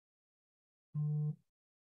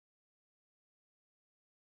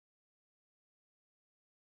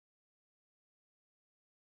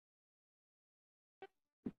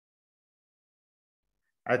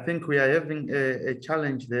 I think we are having a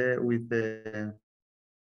challenge there with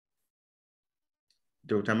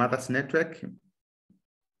Dr. Martha's network.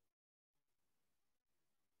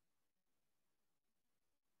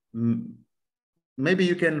 Maybe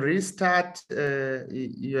you can restart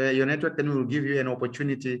your network, then we'll give you an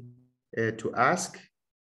opportunity to ask.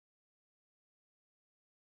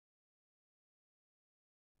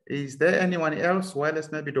 Is there anyone else, while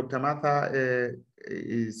maybe Dr. Martha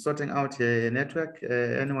is sorting out her network,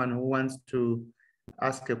 anyone who wants to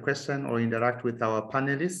ask a question or interact with our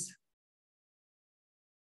panelists?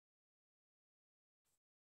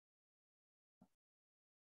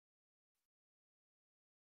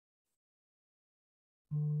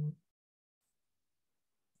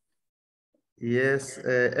 Yes,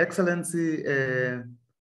 Excellency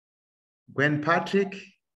Gwen Patrick,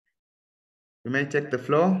 you may take the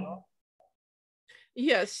floor.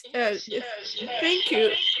 Yes, thank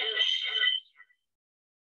you.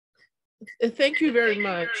 Thank you very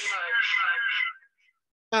much.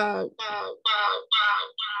 I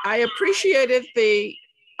appreciated the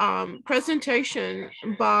presentation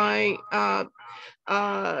by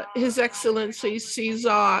His Excellency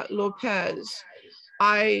Cesare Lopez.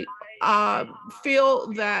 I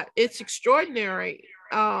feel that it's extraordinary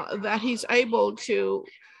that he's able to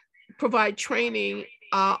provide training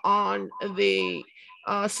on the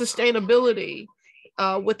sustainability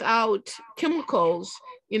without chemicals,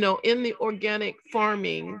 in the organic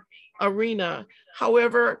farming arena.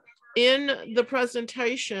 However, in the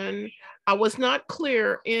presentation, I was not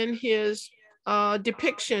clear in his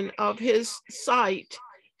depiction of his site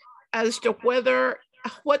as to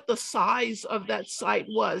what the size of that site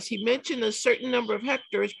was. He mentioned a certain number of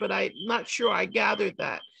hectares, but I'm not sure I gathered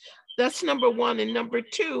that. That's number one. And number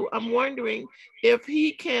two, I'm wondering if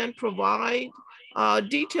he can provide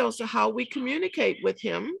details of how we communicate with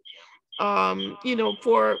him,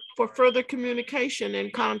 for further communication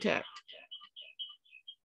and contact.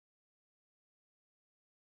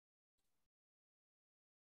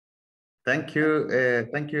 Thank you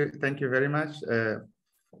very much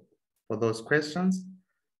for those questions.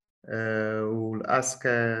 We'll ask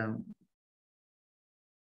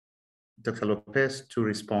Dr. Lopez to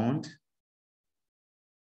respond.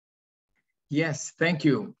 Yes, thank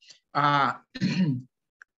you.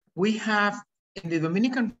 We have in the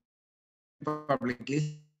Dominican Republic,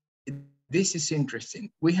 this is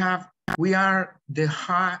interesting. We have the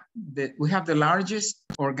largest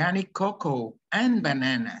organic cocoa and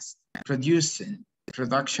bananas production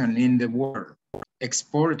in the world,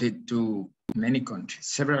 exported to many countries,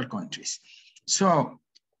 several countries. So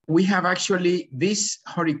we have actually this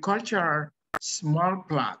horticultural small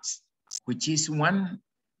plots, which is one,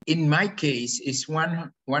 in my case, is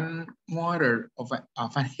one quarter of a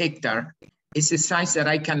hectare. It's a size that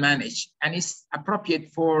I can manage, and it's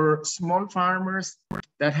appropriate for small farmers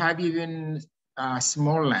that have even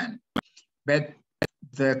small land. But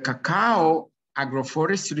the cacao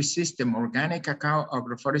agroforestry system, organic cacao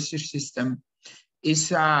agroforestry system, is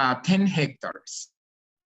 10 hectares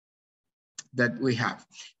that we have.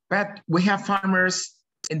 But we have farmers,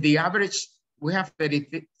 in the average, we have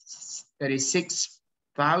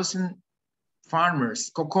 36,000 farmers,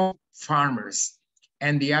 cocoa farmers,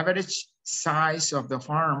 and the average size of the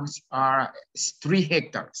farms is 3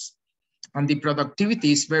 hectares. And the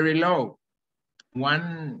productivity is very low.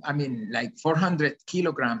 Like 400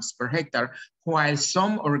 kilograms per hectare, while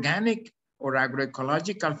some organic or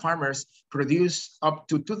agroecological farmers produce up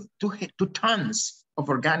to 2 tons of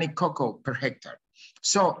organic cocoa per hectare.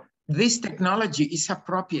 So this technology is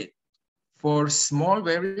appropriate for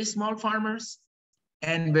very small farmers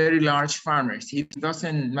and very large farmers. It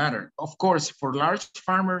doesn't matter. Of course, for large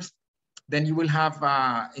farmers, then you will have,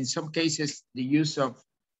 in some cases, the use of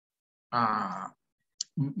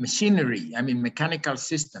machinery, mechanical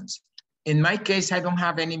systems. In my case, I don't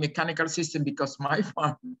have any mechanical system because my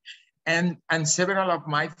farm and several of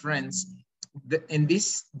my friends, in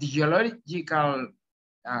this geological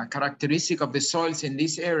characteristic of the soils in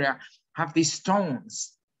this area, have these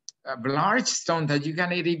stones, large stones that you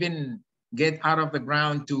cannot even get out of the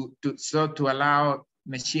ground to allow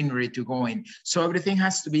machinery to go in. So everything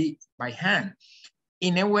has to be by hand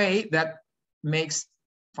in a way that makes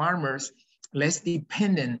farmers less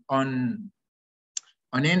dependent on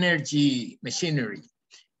on energy machinery.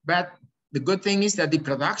 But the good thing is that the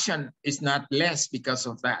production is not less because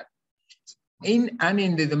of that. In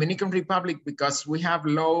the Dominican Republic, because we have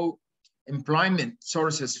low employment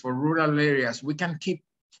sources for rural areas, we can keep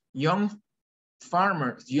young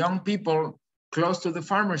farmers, young people close to the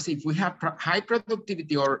farmers if we have high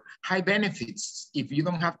productivity or high benefits, if you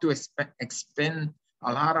don't have to expend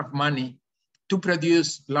a lot of money to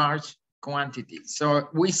produce large quantities. So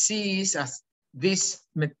we see this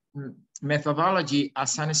methodology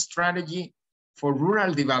as a strategy for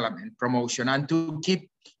rural development promotion and to keep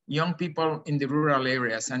young people in the rural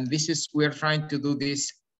areas. And this is, we're trying to do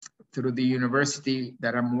this through the university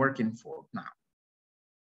that I'm working for now.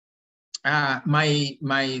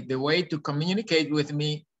 The way to communicate with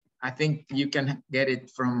me, I think you can get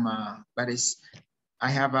it from, I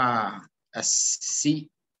have a C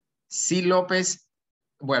Lopez.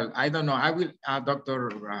 Well, I don't know. I will,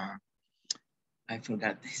 Dr. I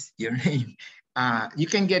forgot your name. You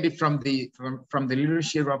can get it from the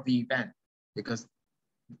leadership of the event because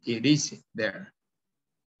it is there.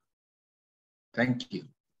 Thank you.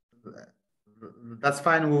 That's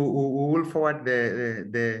fine. We will forward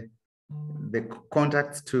the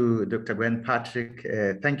contacts to Dr. Gwen Patrick.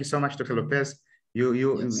 Thank you so much, Dr. Lopez.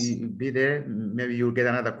 You be there. Maybe you'll get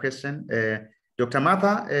another question. Dr.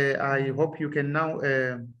 Martha, I hope you can now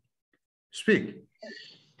speak.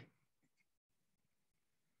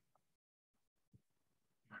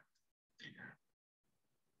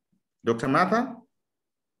 Dr. Martha?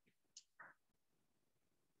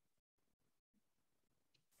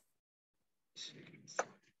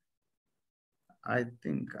 I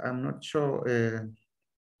think, I'm not sure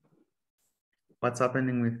what's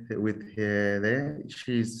happening with her there.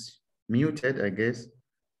 She's muted, I guess.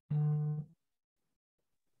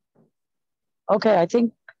 Okay, I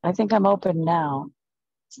think I'm open now.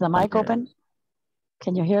 Is the mic open?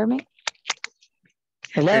 Can you hear me?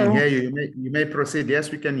 Hello? I can hear you. You may proceed.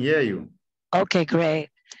 Yes, we can hear you. Okay, great.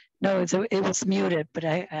 No, it was muted, but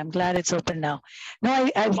I'm glad it's open now. No,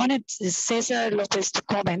 I wanted Cesar Lopez to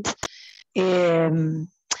comment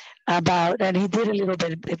about, and he did a little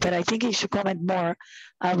bit, but I think he should comment more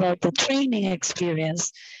about the training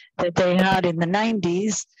experience that they had in the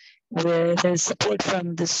 90s with the support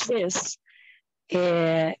from the Swiss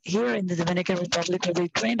here in the Dominican Republic, where they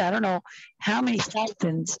trained, I don't know how many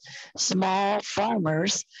thousands small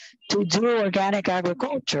farmers to do organic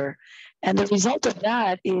agriculture. And the result of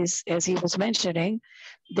that is, as he was mentioning,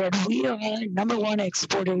 that we are #1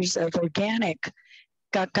 exporters of organic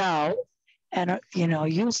cacao and,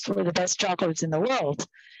 used for the best chocolates in the world.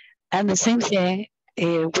 And the same thing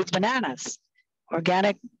with bananas,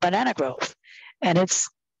 organic banana growth. And it's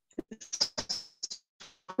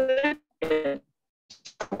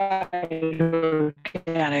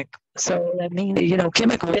organic. So that means,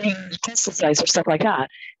 chemical pesticides or stuff like that.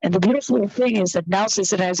 And the beautiful thing is that now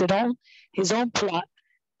since it has his own plot,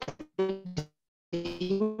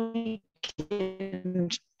 he can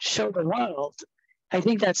show the world. I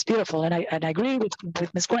think that's beautiful. And I agree with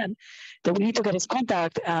Ms. Gwen that we need to get his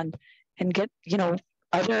contact and get,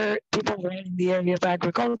 other people in the area of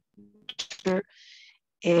agriculture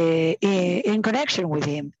in connection with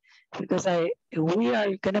him. Because we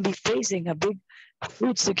are going to be facing a big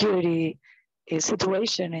food security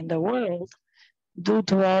situation in the world due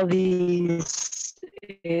to all these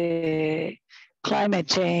climate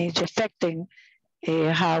change affecting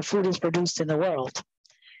how food is produced in the world.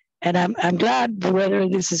 And I'm glad, whether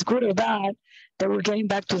this is good or bad, that we're getting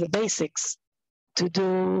back to the basics to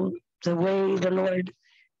do the way the Lord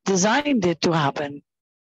designed it to happen.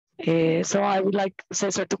 So I would like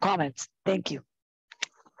Cesar to comment. Thank you.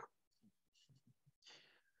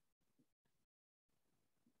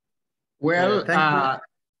 Well,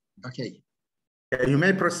 okay. You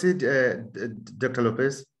may proceed, Dr.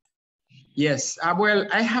 Lopez. Yes, well,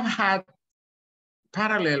 I have had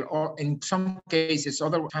parallel, or in some cases,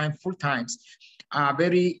 full times,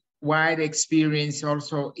 very wide experience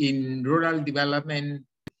also in rural development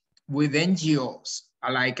with NGOs.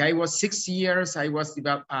 Like I was 6 years, I was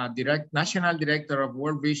national director of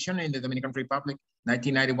World Vision in the Dominican Republic,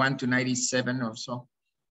 1991 to 97 or so.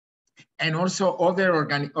 And also other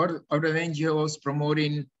NGOs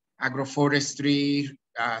promoting agroforestry,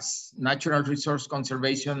 natural resource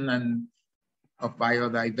conservation, and of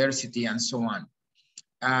biodiversity and so on.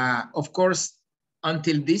 Of course,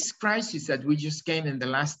 until this crisis that we just came in the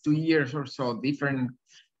last 2 years or so, different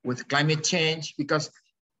with climate change, because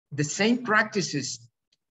the same practices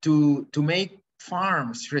to make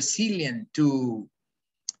farms resilient to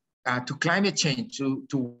climate change, to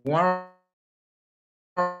warm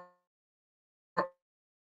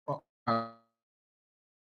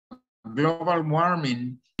global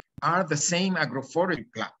warming are the same agroforestry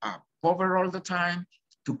cover all the time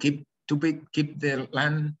to keep the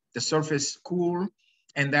land, the surface cool,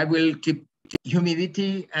 and that will keep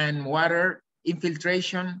humidity and water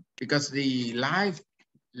infiltration, because the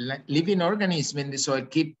living organism in the soil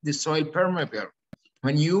keep the soil permeable.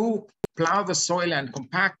 When you plow the soil and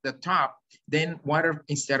compact the top, then water,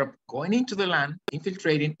 instead of going into the land,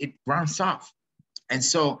 infiltrating, it runs off. And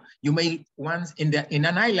so you may once in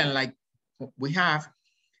an island like we have,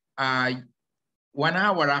 1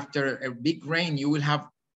 hour after a big rain, you will have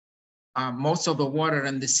most of the water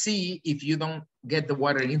in the sea if you don't get the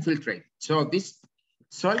water infiltrated. So this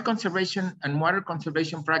soil conservation and water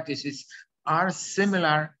conservation practices are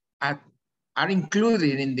similar, are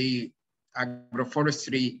included in the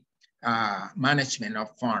agroforestry management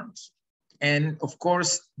of farms. And of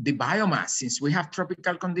course, the biomass, since we have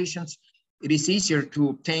tropical conditions, it is easier to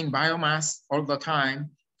obtain biomass all the time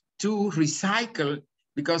to recycle,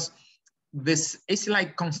 because this is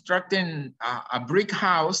like constructing a brick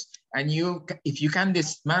house, and if you can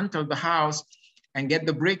dismantle the house and get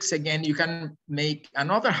the bricks again, you can make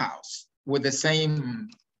another house with the same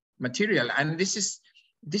material. And this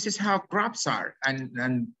is how crops are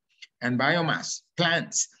and biomass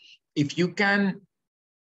plants. If you can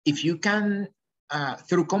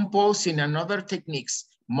through composting and other techniques,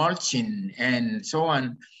 mulching and so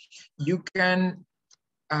on, you can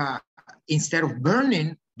instead of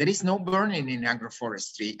burning, there is no burning in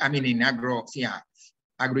agroforestry. I mean, in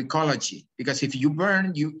agroecology, because if you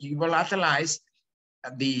burn, you volatilize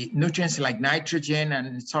the nutrients like nitrogen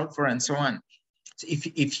and sulfur and so on. So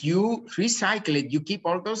if you recycle it, you keep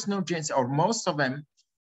all those nutrients, or most of them,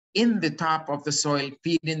 in the top of the soil,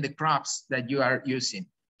 feeding the crops that you are using.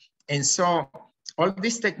 And so all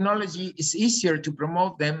this technology is easier to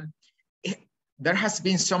promote them. There has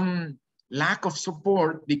been some lack of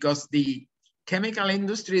support because the chemical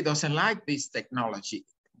industry doesn't like this technology.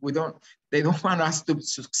 They don't want us to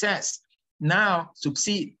succeed.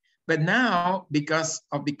 But now, because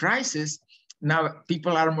of the crisis, now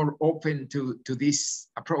people are more open to this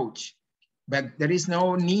approach. But there is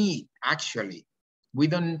no need, actually.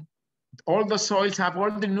 All the soils have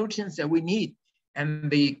all the nutrients that we need. And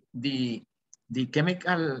the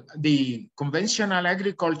conventional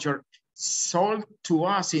agriculture sold to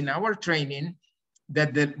us in our training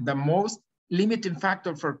that the most limiting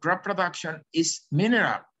factor for crop production is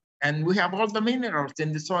mineral. And we have all the minerals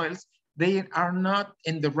in the soils. They are not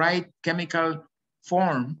in the right chemical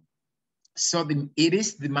form. So it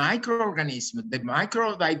is the microorganism, the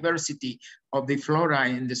microdiversity of the flora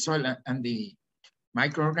in the soil and the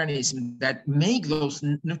microorganisms that make those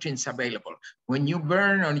nutrients available. When you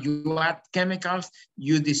burn or you add chemicals,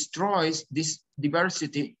 you destroy this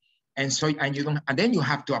diversity, and then you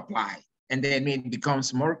have to apply, and then it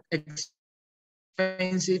becomes more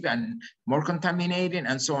expensive and more contaminating,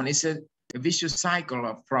 and so on. It's a vicious cycle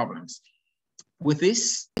of problems. With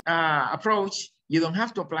this approach, you don't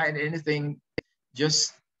have to apply anything.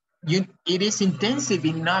 It is intensive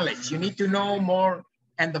in knowledge. You need to know more.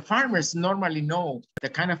 And the farmers normally know the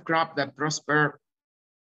kind of crop that prosper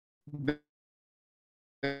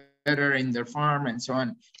better in their farm and so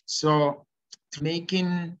on. So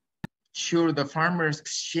making sure the farmers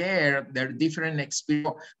share their different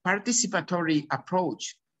experience, participatory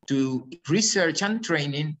approach to research and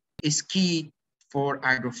training is key for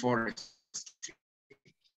agroforestry.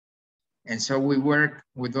 And so we work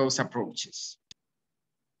with those approaches.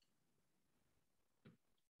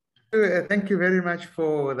 Thank you very much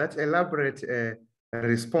for that elaborate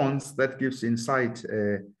response that gives insight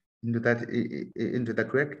into the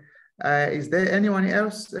work. Is there anyone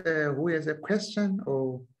else who has a question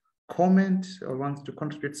or comment or wants to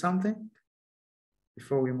contribute something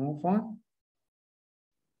before we move on?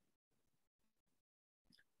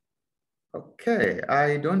 Okay,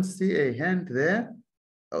 I don't see a hand there.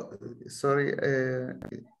 Oh, sorry,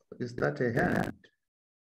 is that a hand?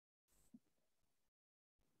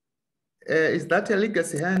 Is that a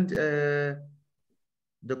legacy hand,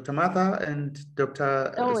 Dr. Martha and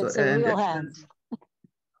Dr. No, it's a real hand.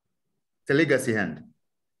 It's a legacy hand.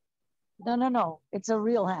 No, it's a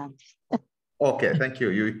real hand. Okay, thank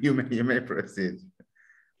you. You may proceed.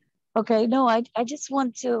 Okay, no, I just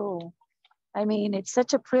want to, I mean, it's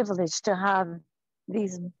such a privilege to have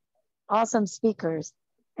these awesome speakers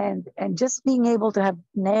and just being able to have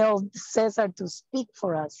nailed Cesar to speak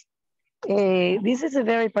for us. This is a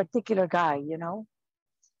very particular guy, you know?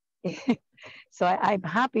 So I'm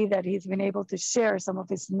happy that he's been able to share some of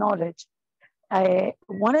his knowledge.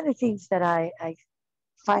 One of the things that I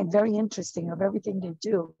find very interesting of everything they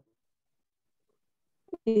do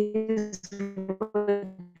is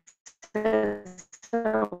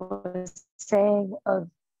Cesare was saying of,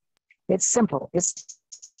 it's simple. It's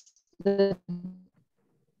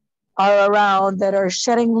are around that are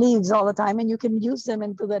shedding leaves all the time, and you can use them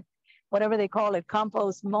into the, whatever they call it,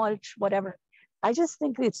 compost, mulch, whatever. I just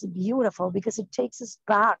think it's beautiful because it takes us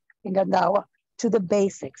back in Gandawa to the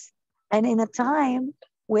basics. And in a time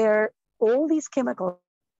where all these chemicals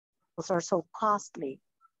are so costly,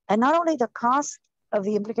 and not only the cost of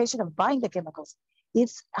the implication of buying the chemicals,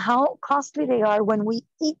 it's how costly they are when we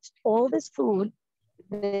eat all this food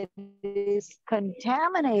that is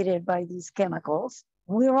contaminated by these chemicals.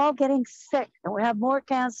 We're all getting sick, and we have more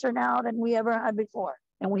cancer now than we ever had before.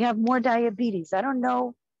 And we have more diabetes. I don't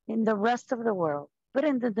know in the rest of the world, but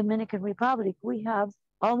in the Dominican Republic, we have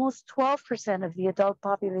almost 12% of the adult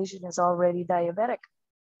population is already diabetic.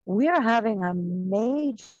 We are having a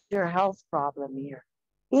major health problem here.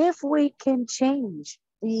 If we can change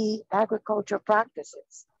the agriculture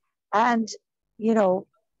practices and, you know,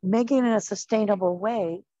 make it in a sustainable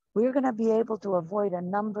way, we're going to be able to avoid a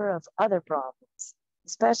number of other problems,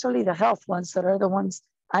 especially the health ones that are the ones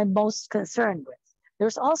I'm most concerned with.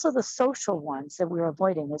 There's also the social ones that we're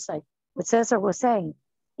avoiding. It's like what Cesare was saying.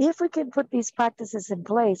 If we can put these practices in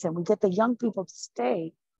place and we get the young people to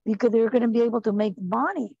stay, because they're going to be able to make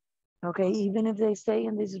money, okay, even if they stay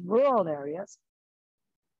in these rural areas,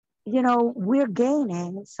 you know, we're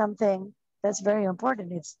gaining something that's very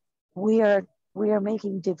important. It's we are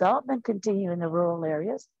making development continue in the rural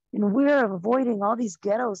areas, and we're avoiding all these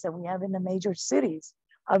ghettos that we have in the major cities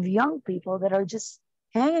of young people that are just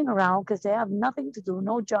hanging around because they have nothing to do,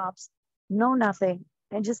 no jobs, no nothing,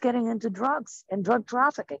 and just getting into drugs and drug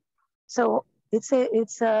trafficking. So it's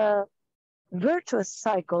a virtuous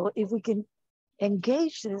cycle if we can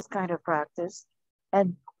engage this kind of practice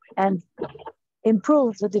and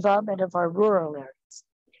improve the development of our rural areas.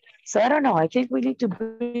 So I don't know, I think we need to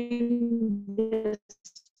bring this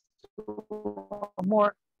to a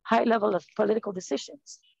more high level of political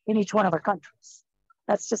decisions in each one of our countries.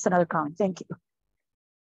 That's just another comment. Thank you.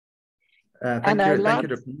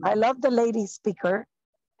 I love the lady speaker.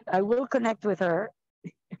 I will connect with her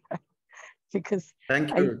because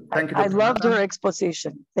I loved her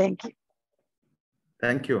exposition. Thank you.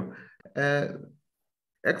 Thank you.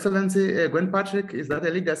 Excellency Gwen Patrick, is that a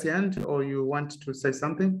legacy end or you want to say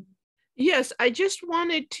something? Yes, I just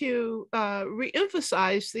wanted to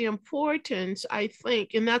reemphasize the importance, I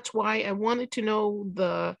think, and that's why I wanted to know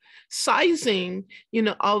the sizing, you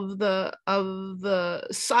know, of the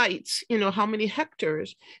sites, you know, how many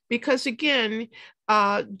hectares, because again,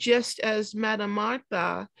 just as Madam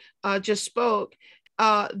Martha just spoke,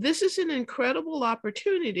 this is an incredible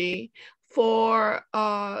opportunity for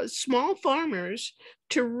small farmers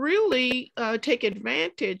to really take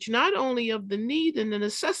advantage not only of the need and the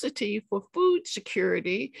necessity for food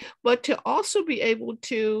security, but to also be able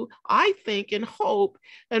to, I think and hope,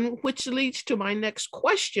 and which leads to my next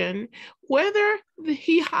question, whether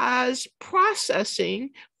he has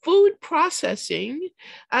food processing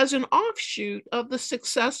as an offshoot of the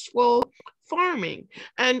successful farming.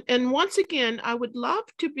 And once again, I would love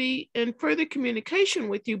to be in further communication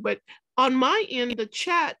with you, but on my end, the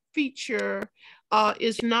chat feature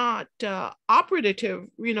is not operative,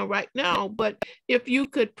 you know, right now, but if you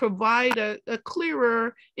could provide a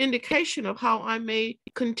clearer indication of how I may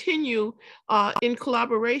continue in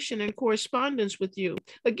collaboration and correspondence with you.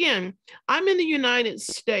 Again, I'm in the United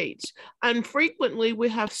States, and frequently we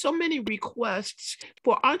have so many requests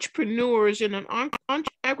for entrepreneurs in an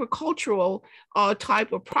agricultural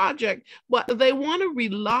type of project, but they want to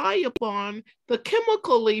rely upon the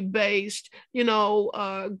chemically based, you know,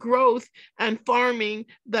 growth and farming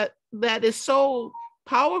that is so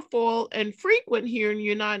powerful and frequent here in the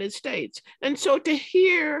United States. And so to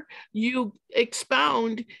hear you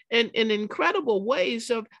expound in incredible ways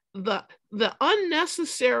of the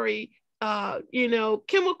unnecessary you know,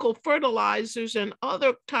 chemical fertilizers and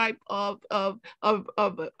other type of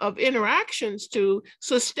interactions to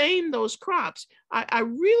sustain those crops. I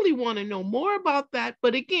really want to know more about that.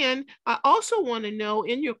 But again, I also want to know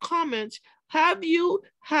in your comments, have you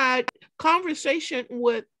had conversation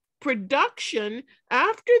with production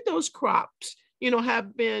after those crops, you know,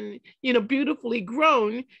 have been, you know, beautifully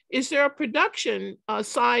grown? Is there a production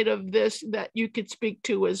side of this that you could speak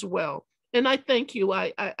to as well? And I thank you.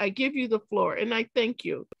 I give you the floor, and I thank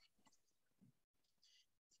you.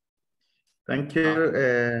 Thank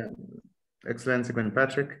you, Excellency Gwen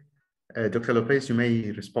Patrick. Dr. Lopez, you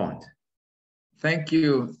may respond. Thank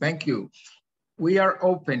you. Thank you. We are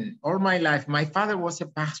open. All my life, my father was a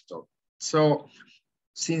pastor. So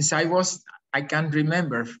since I can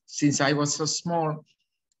remember, since I was so small,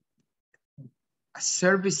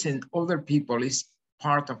 servicing other people is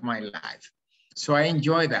part of my life. So I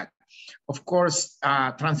enjoy that. Of course,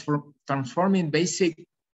 transforming basic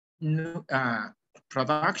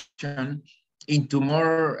production into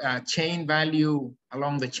more chain value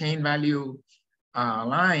along the chain value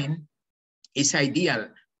line is ideal.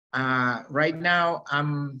 Right now,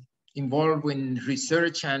 I'm involved in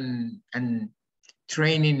research and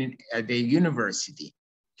training at the university.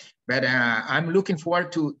 But I'm looking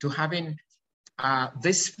forward to having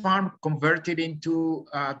this farm converted into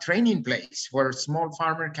a training place where small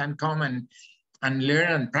farmer can come and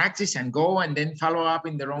learn and practice and go and then follow up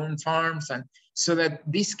in their own farms, and so that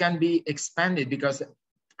this can be expanded, because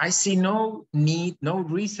I see no need, no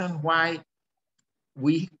reason why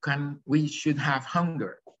we should have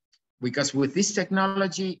hunger, because with this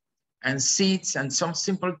technology and seeds and some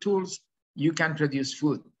simple tools, you can produce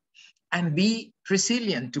food and be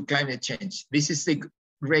resilient to climate change. This is the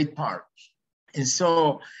great part. And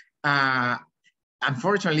so,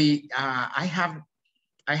 unfortunately, I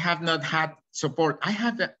have not had support. I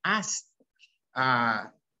have asked,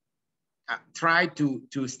 tried to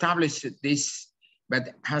establish this,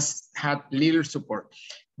 but has had little support.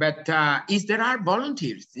 But if there are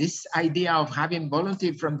volunteers, this idea of having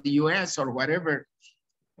volunteers from the US or whatever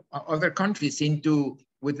other countries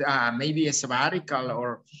with maybe a sabbatical,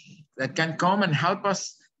 or that can come and help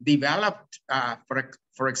us develop,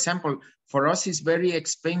 for example, for us it's very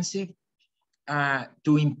expensive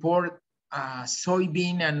to import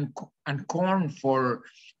soybean and corn for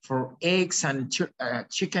eggs and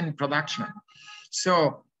chicken production.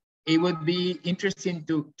 So it would be interesting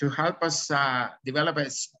to help us develop a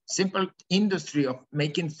simple industry of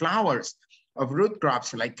making flowers of root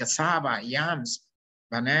crops like cassava, yams,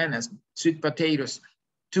 bananas, sweet potatoes,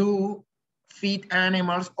 to feed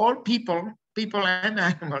animals or people and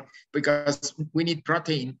animals, because we need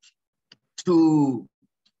protein to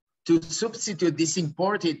substitute this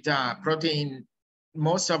imported protein.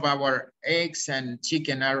 Most of our eggs and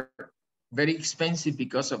chicken are very expensive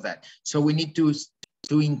because of that. So we need to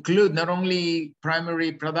include not only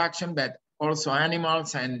primary production, but also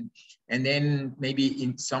animals, and then maybe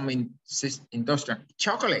in some industrial.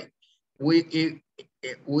 Chocolate.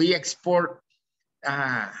 We export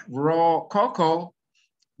raw cocoa,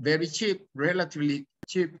 very cheap, relatively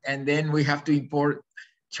cheap, and then we have to import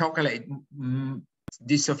chocolate,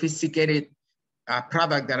 the sophisticated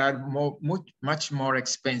product that are much more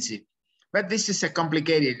expensive. But this is a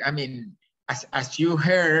complicated. I mean, as you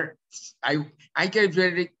heard, I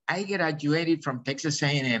graduated from Texas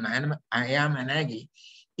A&M. I am an Aggie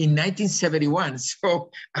in 1971. So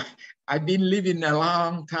I've been living a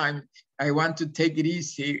long time. I want to take it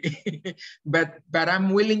easy, but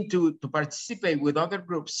I'm willing to participate with other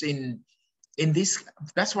groups in this.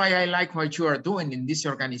 That's why I like what you are doing in this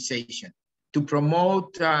organization, to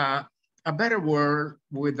promote a better world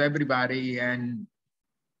with everybody and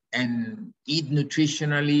eat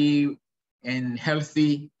nutritionally and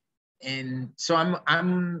healthy. And so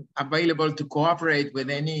I'm available to cooperate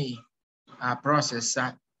with any process.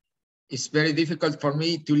 It's very difficult for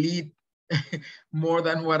me to lead more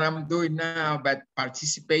than what I'm doing now, but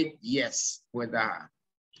participate, yes, with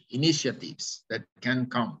initiatives that can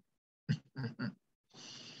come.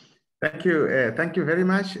 Thank you. Thank you very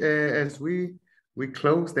much. As we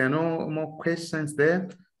close, there are no more questions there.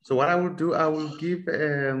 So what I will do, I will give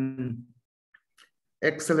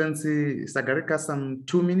Excellency Sagarika some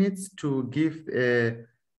 2 minutes to give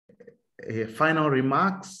final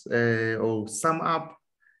remarks or sum up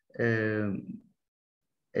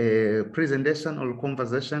a presentation or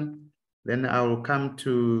conversation. Then I will come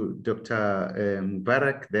to Dr.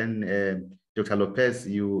 Barak, then Dr. Lopez,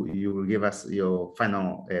 you will give us your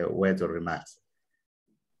final words or remarks.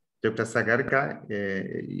 Dr. Sagarika,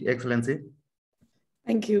 Excellency.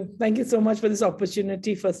 Thank you. Thank you so much for this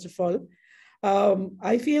opportunity, first of all.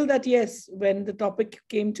 I feel that, yes, when the topic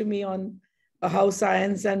came to me on how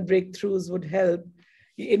science and breakthroughs would help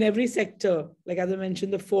in every sector, like as I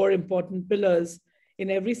mentioned, the 4 important pillars, in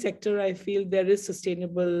every sector, I feel there is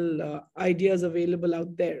sustainable ideas available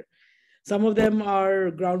out there. Some of them are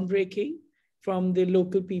groundbreaking from the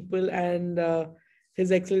local people, and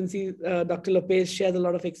His Excellency, Dr. Lopez shares a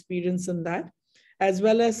lot of experience in that, as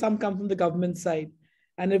well as some come from the government side.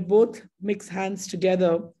 And if both mix hands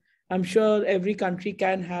together, I'm sure every country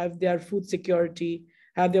can have their food security,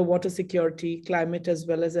 have their water security, climate, as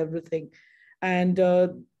well as everything. And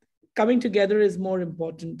coming together is more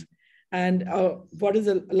important. And what is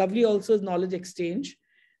lovely also is knowledge exchange.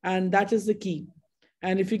 And that is the key.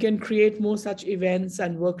 And if we can create more such events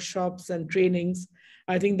and workshops and trainings,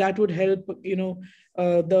 I think that would help,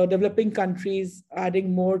 the developing countries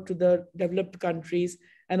adding more to the developed countries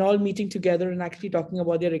and all meeting together and actually talking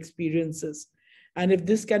about their experiences. And if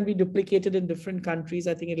this can be duplicated in different countries,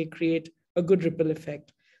 I think it'll create a good ripple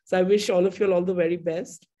effect. So I wish all of you all the very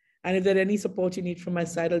best. And if there are any support you need from my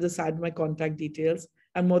side, I'll just add my contact details.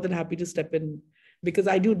 I'm more than happy to step in because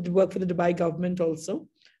I do work for the Dubai government also.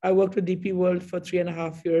 I worked with DP World for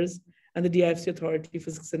 3.5 years and the DIFC Authority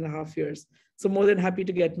for 6.5 years. So more than happy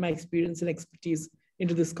to get my experience and expertise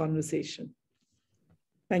into this conversation.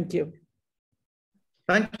 Thank you.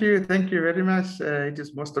 Thank you very much. It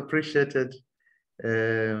is most appreciated.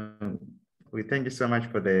 We thank you so much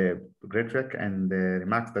for the great work and the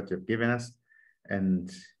remarks that you've given us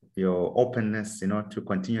and your openness, to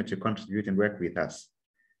continue to contribute and work with us.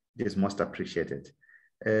 It is most appreciated.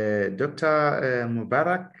 Dr.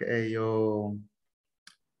 Mubarak, your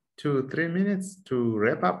 2-3 minutes to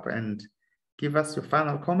wrap up and give us your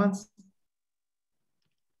final comments.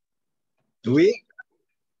 Oui,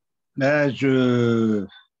 je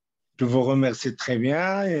vous remercie très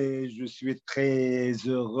bien et je suis très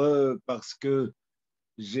heureux parce que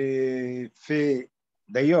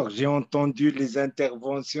d'ailleurs, j'ai entendu les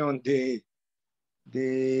interventions des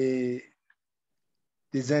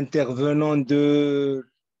intervenants de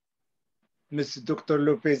M. Dr.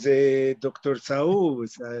 Lopez et Dr. Sahoo.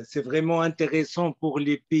 C'est vraiment intéressant pour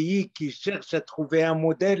les pays qui cherchent à trouver un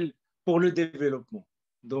modèle pour le développement.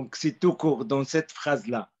 Donc, c'est tout court dans cette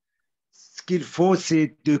phrase-là. Ce qu'il faut,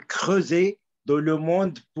 c'est de creuser dans le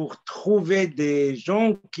monde pour trouver des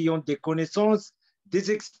gens qui ont des connaissances,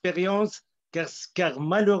 des expériences, car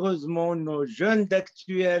malheureusement, nos jeunes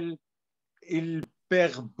d'actuels, ils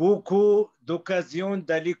perdent beaucoup d'occasions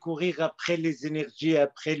d'aller courir après les énergies,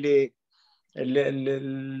 après des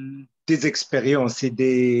expériences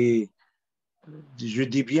et je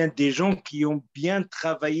dis bien des gens qui ont bien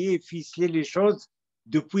travaillé et ficelé les choses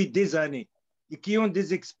depuis des années et qui ont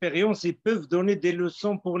des expériences et peuvent donner des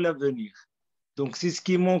leçons pour l'avenir. Donc, c'est ce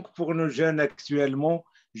qui manque pour nos jeunes actuellement.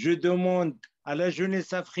 Je demande à la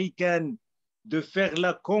jeunesse africaine de faire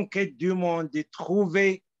la conquête du monde et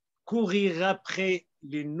courir après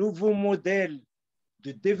les nouveaux modèles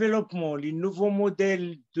de développement, les nouveaux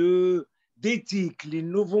modèles d'éthique, les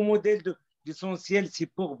nouveaux modèles l'essentiel, c'est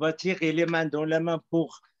pour bâtir et les mains dans la main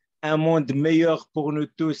pour un monde meilleur pour nous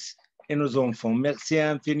tous et nos enfants. Merci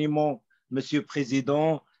infiniment, Monsieur le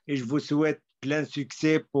Président, et je vous souhaite plein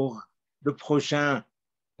succès pour le prochain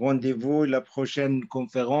rendez-vous, la prochaine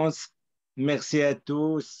conférence. Merci à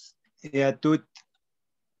tous et à toutes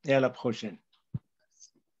et à la prochaine.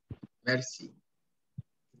 Merci.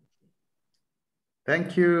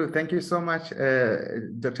 Thank you so much,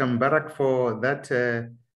 Dr. Mubarak, for that,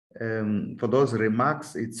 for those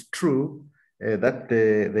remarks. It's true that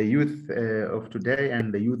the youth of today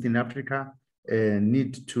and the youth in Africa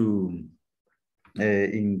need to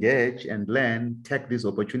engage and learn, take these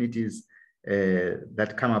opportunities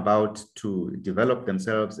that come about to develop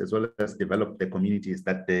themselves as well as develop the communities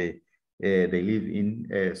that they live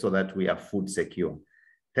in, so that we are food secure.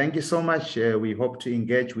 Thank you so much. We hope to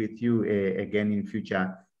engage with you again in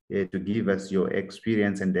future to give us your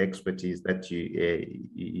experience and the expertise that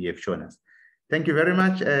you have shown us. Thank you very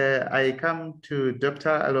much. I come to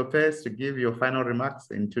Dr. Lopez to give your final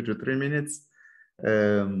remarks in 2 to 3 minutes.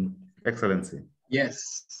 Excellency.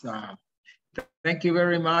 Yes. Thank you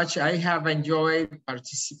very much. I have enjoyed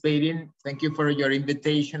participating. Thank you for your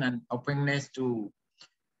invitation and openness to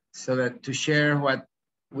share what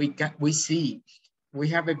we see. We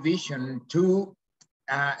have a vision to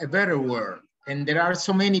a better world. And there are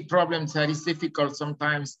so many problems that it's difficult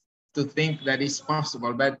sometimes to think that it's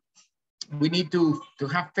possible, but we need to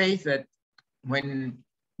have faith that when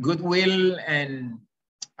goodwill and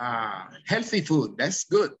healthy food, that's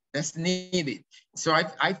good, that's needed. So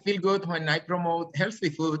I feel good when I promote healthy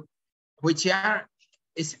food, which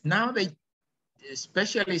is now the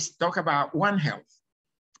specialists talk about One Health.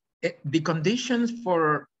 The conditions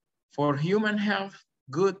for human health,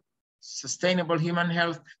 good, sustainable human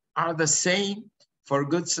health are the same for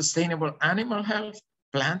good, sustainable animal health,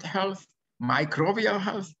 plant health, microbial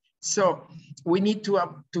health. So we need to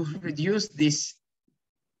reduce these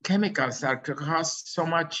chemicals that cause so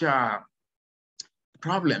much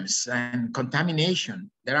problems and contamination.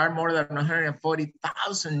 There are more than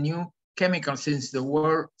 140,000 new chemicals since the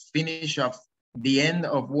war finish of the end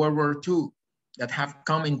of World War II that have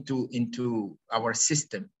come into our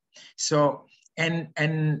system. So, and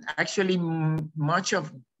actually most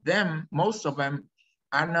of them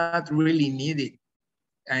are not really needed.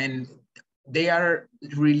 And they are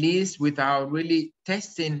released without really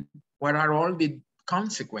testing what are all the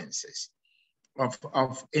consequences.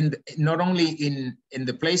 not only in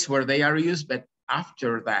the place where they are used, but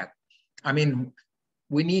after that. I mean,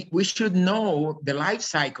 we should know the life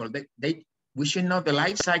cycle. We should know the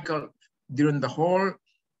life cycle during the whole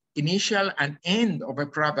initial and end of a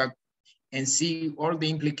product and see all the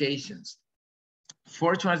implications.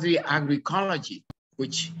 Fortunately, agroecology,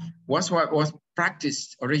 which was what was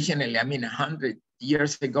practiced originally, I mean, 100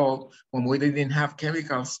 years ago when we didn't have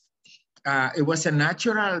chemicals, it was a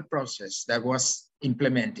natural process that was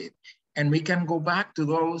implemented. And we can go back to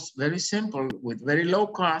those very simple with very low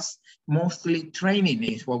cost, mostly training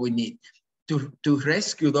is what we need to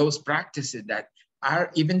rescue those practices that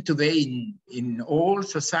are even today in all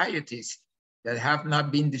societies that have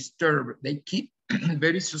not been disturbed. They keep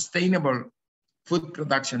very sustainable food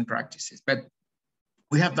production practices. But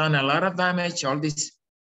we have done a lot of damage, all this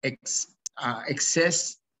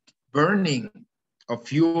excess burning of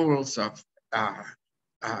fuels, of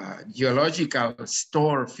geological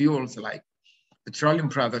store fuels like petroleum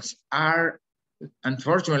products are,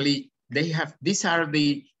 unfortunately, these are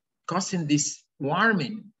the causing this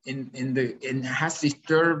warming and has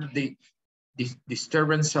disturbed the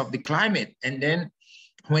disturbance of the climate. And then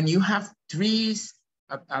when you have trees,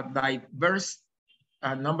 a diverse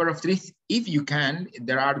number of trees, if you can,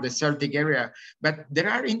 there are desertic area, but there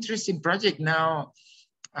are interesting projects now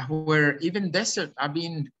where even deserts are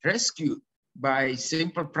being rescued by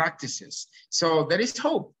simple practices. So there is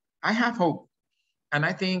hope. I have hope. And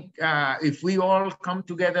I think if we all come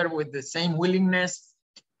together with the same willingness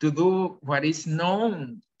to do what is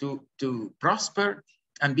known to prosper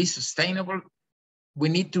and be sustainable, we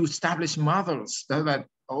need to establish models so that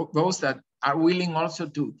those that are willing also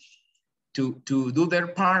to do their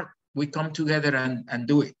part, we come together and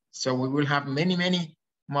do it. So we will have many, many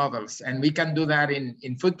models, and we can do that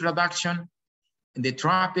in food production, in the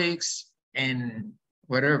tropics, and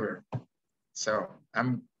wherever. So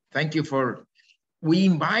thank you for, we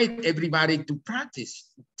invite everybody to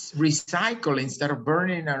practice recycle instead of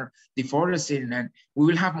burning or deforesting, and we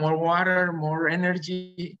will have more water, more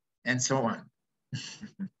energy, and so on.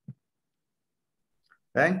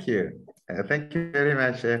 Thank you. Thank you very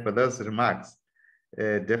much for those remarks.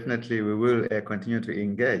 Definitely, we will continue to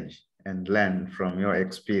engage and learn from your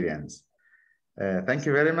experience. Thank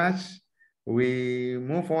you very much. We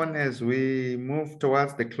move on as we move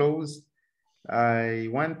towards the close. I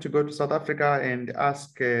want to go to South Africa and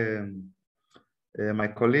ask my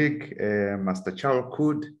colleague, Master Charles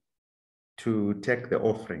Cood, to take the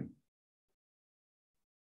offering.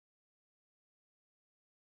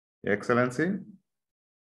 Your Excellency.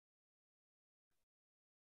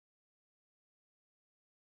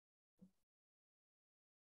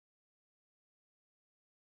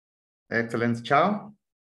 Excellency Charles.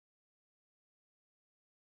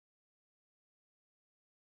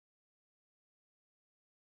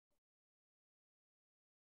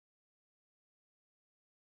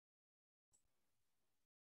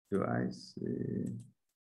 Do I see?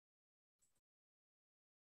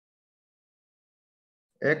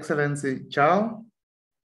 Excellency Charles.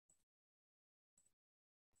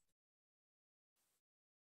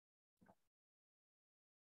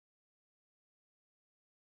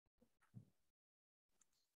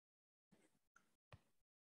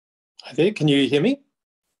 Hi there, can you hear me?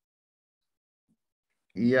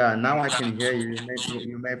 Yeah, now I can hear you.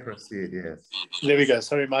 You may proceed, yes. There we go.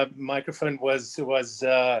 Sorry, my microphone was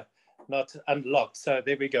not unlocked. So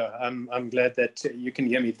there we go. I'm glad that you can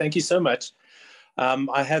hear me. Thank you so much.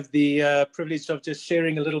 I have the privilege of just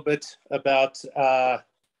sharing a little bit about our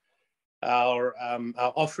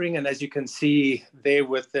offering. And as you can see there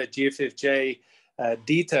with the GFFJ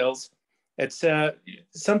details, it's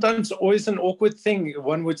sometimes always an awkward thing,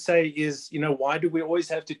 one would say, is, why do we always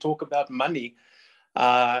have to talk about money?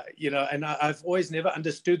 And I've always never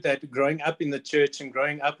understood that growing up in the church and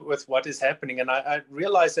growing up with what is happening. And I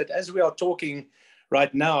realize that as we are talking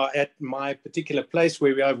right now at my particular place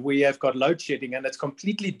where we have got load shedding and it's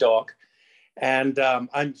completely dark. And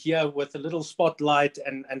I'm here with a little spotlight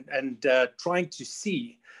and trying to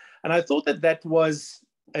see. And I thought that was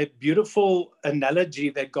a beautiful analogy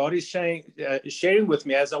that God is sharing with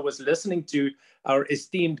me as I was listening to our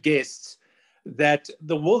esteemed guests, that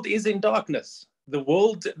the world is in darkness. The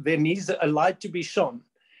world, there needs a light to be shone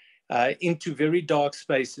into very dark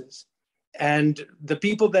spaces. And the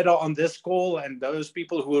people that are on this call and those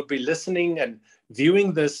people who will be listening and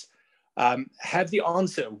viewing this have the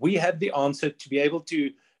answer. We have the answer to be able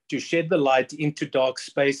to shed the light into dark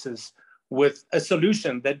spaces with a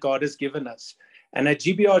solution that God has given us. And at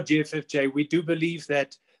GBR GFFJ, we do believe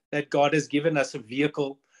that God has given us a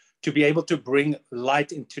vehicle to be able to bring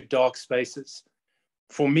light into dark spaces.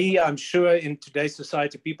 For me, I'm sure in today's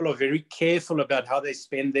society, people are very careful about how they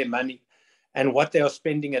spend their money and what they are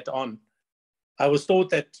spending it on. I was taught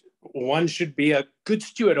that one should be a good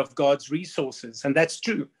steward of God's resources, and that's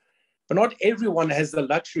true. But not everyone has the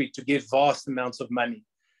luxury to give vast amounts of money.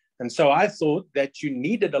 And so I thought that you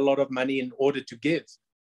needed a lot of money in order to give.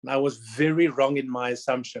 And I was very wrong in my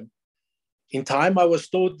assumption. In time, I was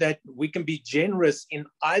taught that we can be generous in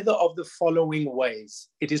either of the following ways.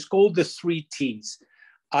 It is called the 3 T's.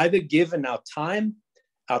 Either give in our time,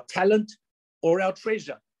 our talent, or our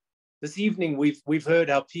treasure. This evening, we've heard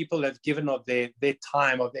how people have given of their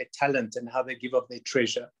time, of their talent, and how they give of their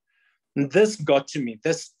treasure. And this got to me.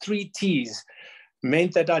 This 3 T's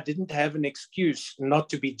meant that I didn't have an excuse not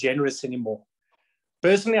to be generous anymore.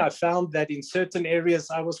 Personally, I found that in certain areas,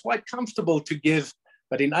 I was quite comfortable to give,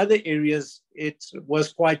 but in other areas, it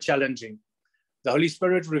was quite challenging. The Holy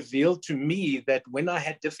Spirit revealed to me that when I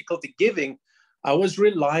had difficulty giving, I was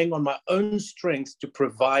relying on my own strength to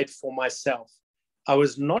provide for myself. I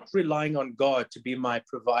was not relying on God to be my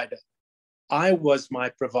provider. I was my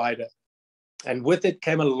provider. And with it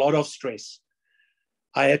came a lot of stress.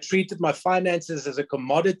 I had treated my finances as a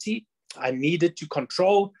commodity I needed to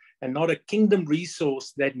control and not a kingdom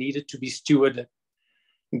resource that needed to be stewarded.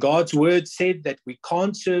 God's word said that we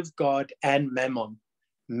can't serve God and mammon.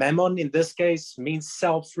 Mammon in this case means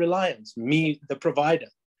self-reliance, me, the provider.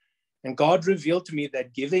 And God revealed to me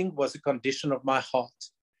that giving was a condition of my heart.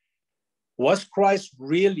 Was Christ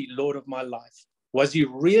really Lord of my life? Was he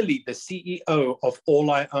really the CEO of all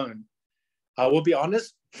I own? I will be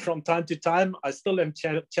honest, from time to time, I still am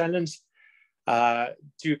challenged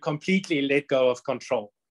to completely let go of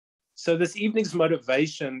control. So this evening's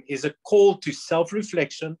motivation is a call to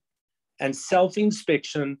self-reflection and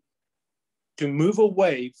self-inspection to move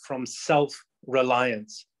away from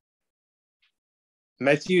self-reliance.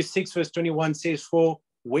 Matthew 6 verse 21 says, "For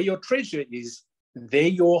where your treasure is, there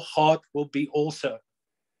your heart will be also."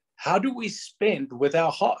 How do we spend with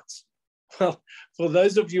our hearts? Well, for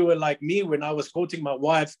those of you who are like me, when I was courting my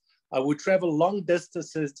wife, I would travel long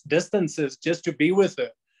distances just to be with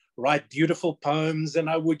her, write beautiful poems, and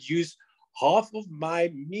I would use half of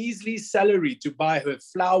my measly salary to buy her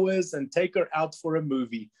flowers and take her out for a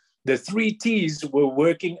movie. The 3 T's were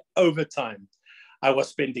working overtime. I was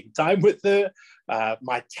spending time with her,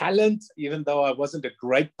 my talent, even though I wasn't a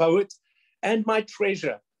great poet, and my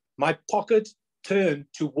treasure, my pocket turned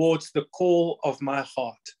towards the call of my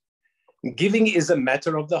heart. Giving is a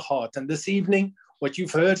matter of the heart. And this evening, what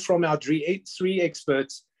you've heard from our 3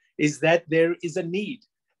 experts is that there is a need,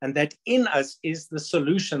 and that in us is the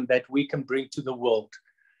solution that we can bring to the world.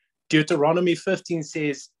 Deuteronomy 15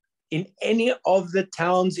 says, "In any of the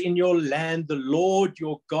towns in your land, the Lord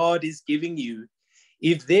your God is giving you,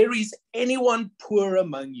 if there is anyone poor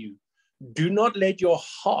among you, do not let your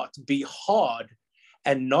heart be hard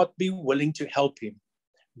and not be willing to help him.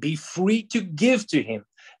 Be free to give to him.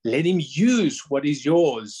 Let him use what is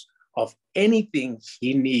yours of anything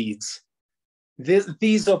he needs."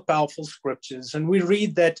 These are powerful scriptures. And we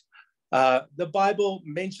read that the Bible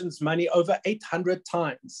mentions money over 800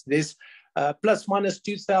 times. There's plus minus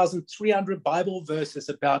 2,300 Bible verses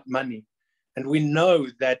about money. And we know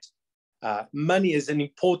that money is an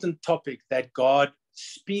important topic that God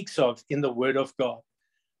speaks of in the Word of God,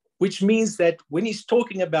 which means that when he's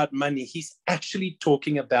talking about money, he's actually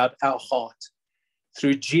talking about our heart.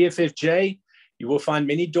 Through GFFJ, you will find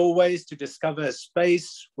many doorways to discover a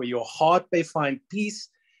space where your heart may find peace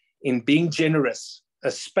in being generous,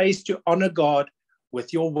 a space to honor God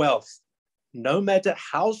with your wealth, no matter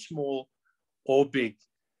how small or big.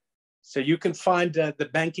 So you can find the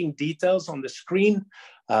banking details on the screen,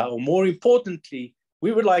 or more importantly,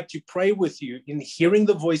 we would like to pray with you in hearing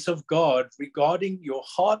the voice of God regarding your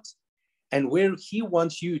heart and where he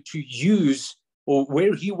wants you to use, or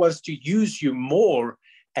where he wants to use you more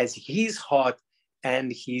as his heart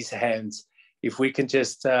and his hands. If we can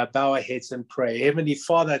just bow our heads and pray. Heavenly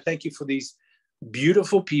Father, I thank you for these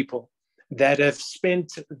beautiful people that have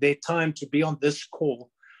spent their time to be on this call.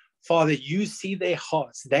 Father, you see their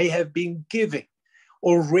hearts. They have been giving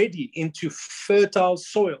already into fertile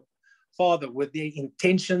soil, Father, with their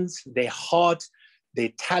intentions, their heart,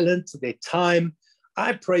 their talent, their time.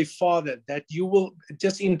 I pray, Father, that you will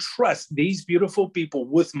just entrust these beautiful people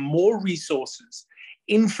with more resources,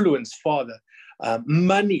 influence, Father,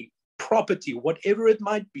 money, property, whatever it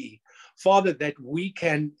might be, Father, that we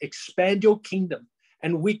can expand your kingdom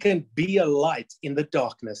and we can be a light in the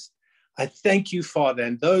darkness. I thank you, Father,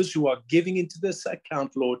 and those who are giving into this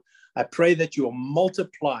account, Lord, I pray that you will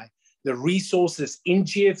multiply the resources in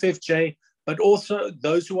GFFJ, but also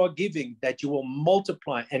those who are giving, that you will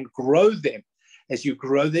multiply and grow them as you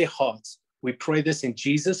grow their hearts. We pray this in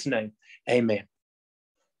Jesus' name. Amen.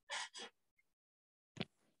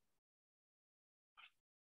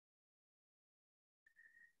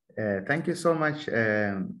 Thank you so much,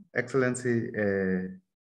 Excellency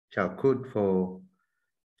Chalkud, for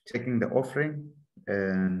taking the offering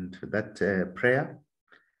and that prayer.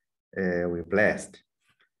 We're blessed.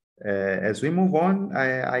 As we move on,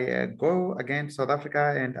 I go again to South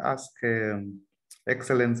Africa and ask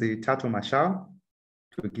Excellency Tatu Mashao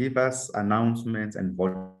to give us announcements and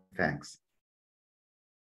vote of thanks.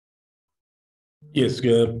 Yes,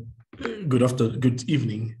 good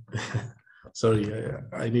evening. Sorry,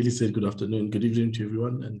 I nearly said good afternoon. Good evening to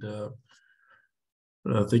everyone. And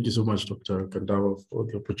thank you so much, Dr. Gandawa, for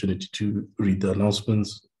the opportunity to read the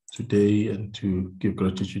announcements today and to give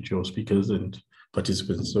gratitude to our speakers and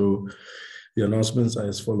participants. So the announcements are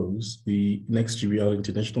as follows. The next GBR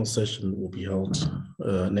International Session will be held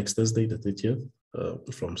next Thursday, the 30th,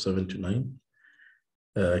 from 7 to 9.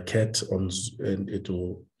 CAT and it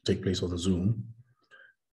will take place on Zoom.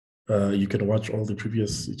 You can watch all the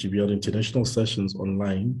previous GBR International Sessions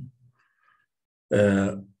online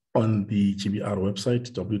on the GBR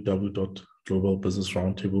website,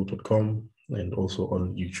 www.globalbusinessroundtable.com, and also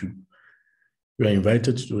on YouTube. You are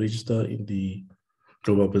invited to register in the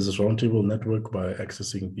Global Business Roundtable network by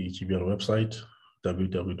accessing the GBR website,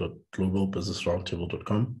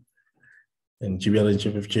 www.globalbusinessroundtable.com. And GBR and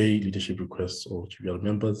GFFJ leadership requests all GBR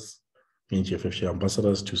members and GFFJ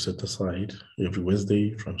ambassadors to set aside every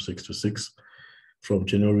Wednesday from 6 to 6 from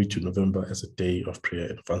January to November as a day of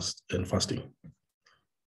prayer and fasting.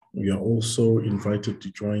 You are also invited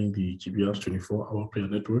to join the GBR 24-hour prayer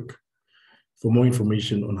network. For more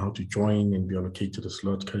information on how to join and be allocated a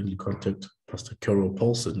slot, kindly contact Pastor Carol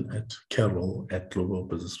Paulson at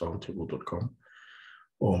carol@globalbusinessroundtable.com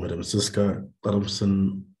or Madam Siska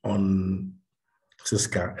Adamson on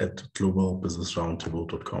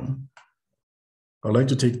siska@globalbusinessroundtable.com. I'd like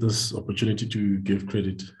to take this opportunity to give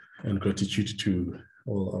credit and gratitude to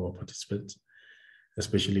all our participants,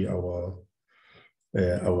 especially our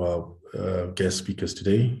guest speakers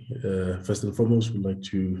today. First and foremost, we'd like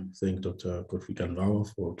to thank Dr. Godfrey Gandawa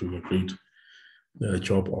for doing a great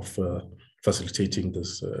job of facilitating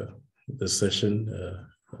this session.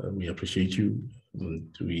 We appreciate you.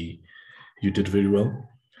 And you did very well.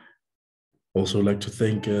 Also like to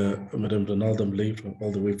thank Madam Ronaldo Mlay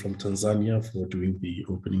all the way from Tanzania for doing the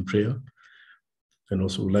opening prayer. And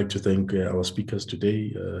also would like to thank our speakers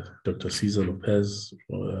today, Dr. Cesare Lopez,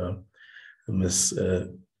 Ms.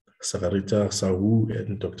 Sagarika, Sahoo,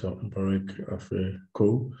 and Dr. Imparting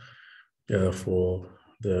Afekouh for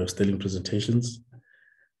the sterling presentations.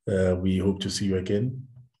 We hope to see you again.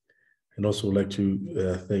 And also would like to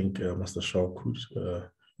thank Master Chalkud,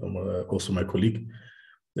 also my colleague,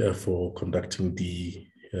 for conducting the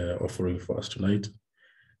offering for us tonight.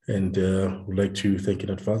 And would like to thank in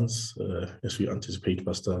advance as we anticipate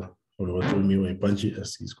Pastor Oluwatomio Impanji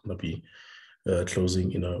as he's going to be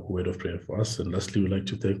closing in a word of prayer for us. And lastly, we'd like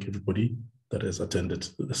to thank everybody that has attended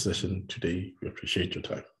the session today. We appreciate your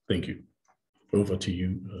time. Thank you. Over to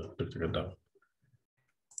you, Dr. Gandawa.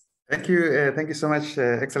 Thank you so much,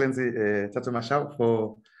 Excellency Tatu Mashao,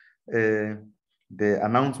 for the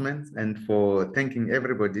announcements and for thanking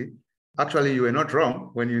everybody. Actually, you were not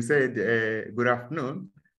wrong when you said good afternoon,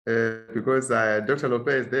 because Dr.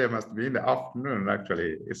 Lopez there must be in the afternoon,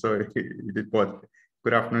 actually. So he did both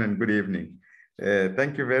good afternoon and good evening.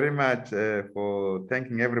 Thank you very much for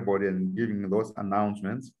thanking everybody and giving those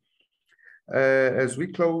announcements. As we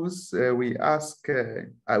close, we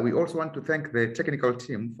also want to thank the technical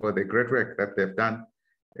team for the great work that they've done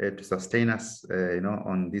to sustain us,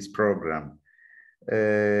 on this program.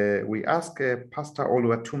 We ask Pastor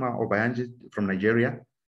Oluwatuma Obayanji from Nigeria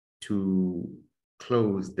to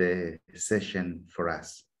close the session for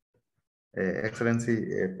us.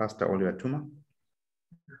 Excellency, Pastor Oluwatuma.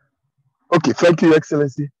 Okay, thank you,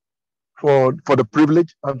 Excellency, for the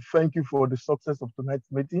privilege, and thank you for the success of tonight's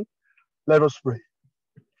meeting. Let us pray.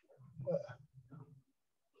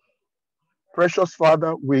 Precious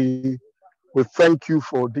Father, we thank you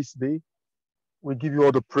for this day. We give you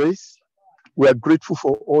all the praise. We are grateful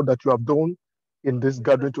for all that you have done in this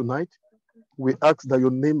gathering tonight. We ask that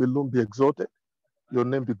your name alone be exalted, your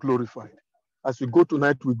name be glorified. As we go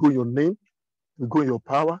tonight, we go in your name, we go in your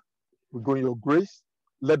power, we go in your grace.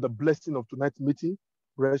 Let the blessing of tonight's meeting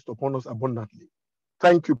rest upon us abundantly.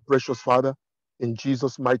 Thank you, precious Father. In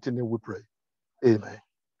Jesus' mighty name we pray. Amen.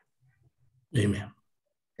 Amen.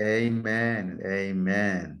 Amen.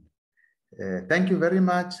 Amen. Thank you very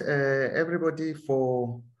much, everybody,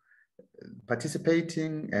 for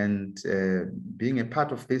participating and being a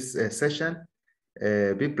part of this session.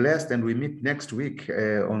 Be blessed, and we meet next week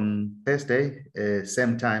on Thursday,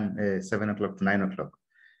 same time, 7 o'clock to 9 o'clock.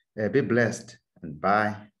 Be blessed, and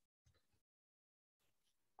bye.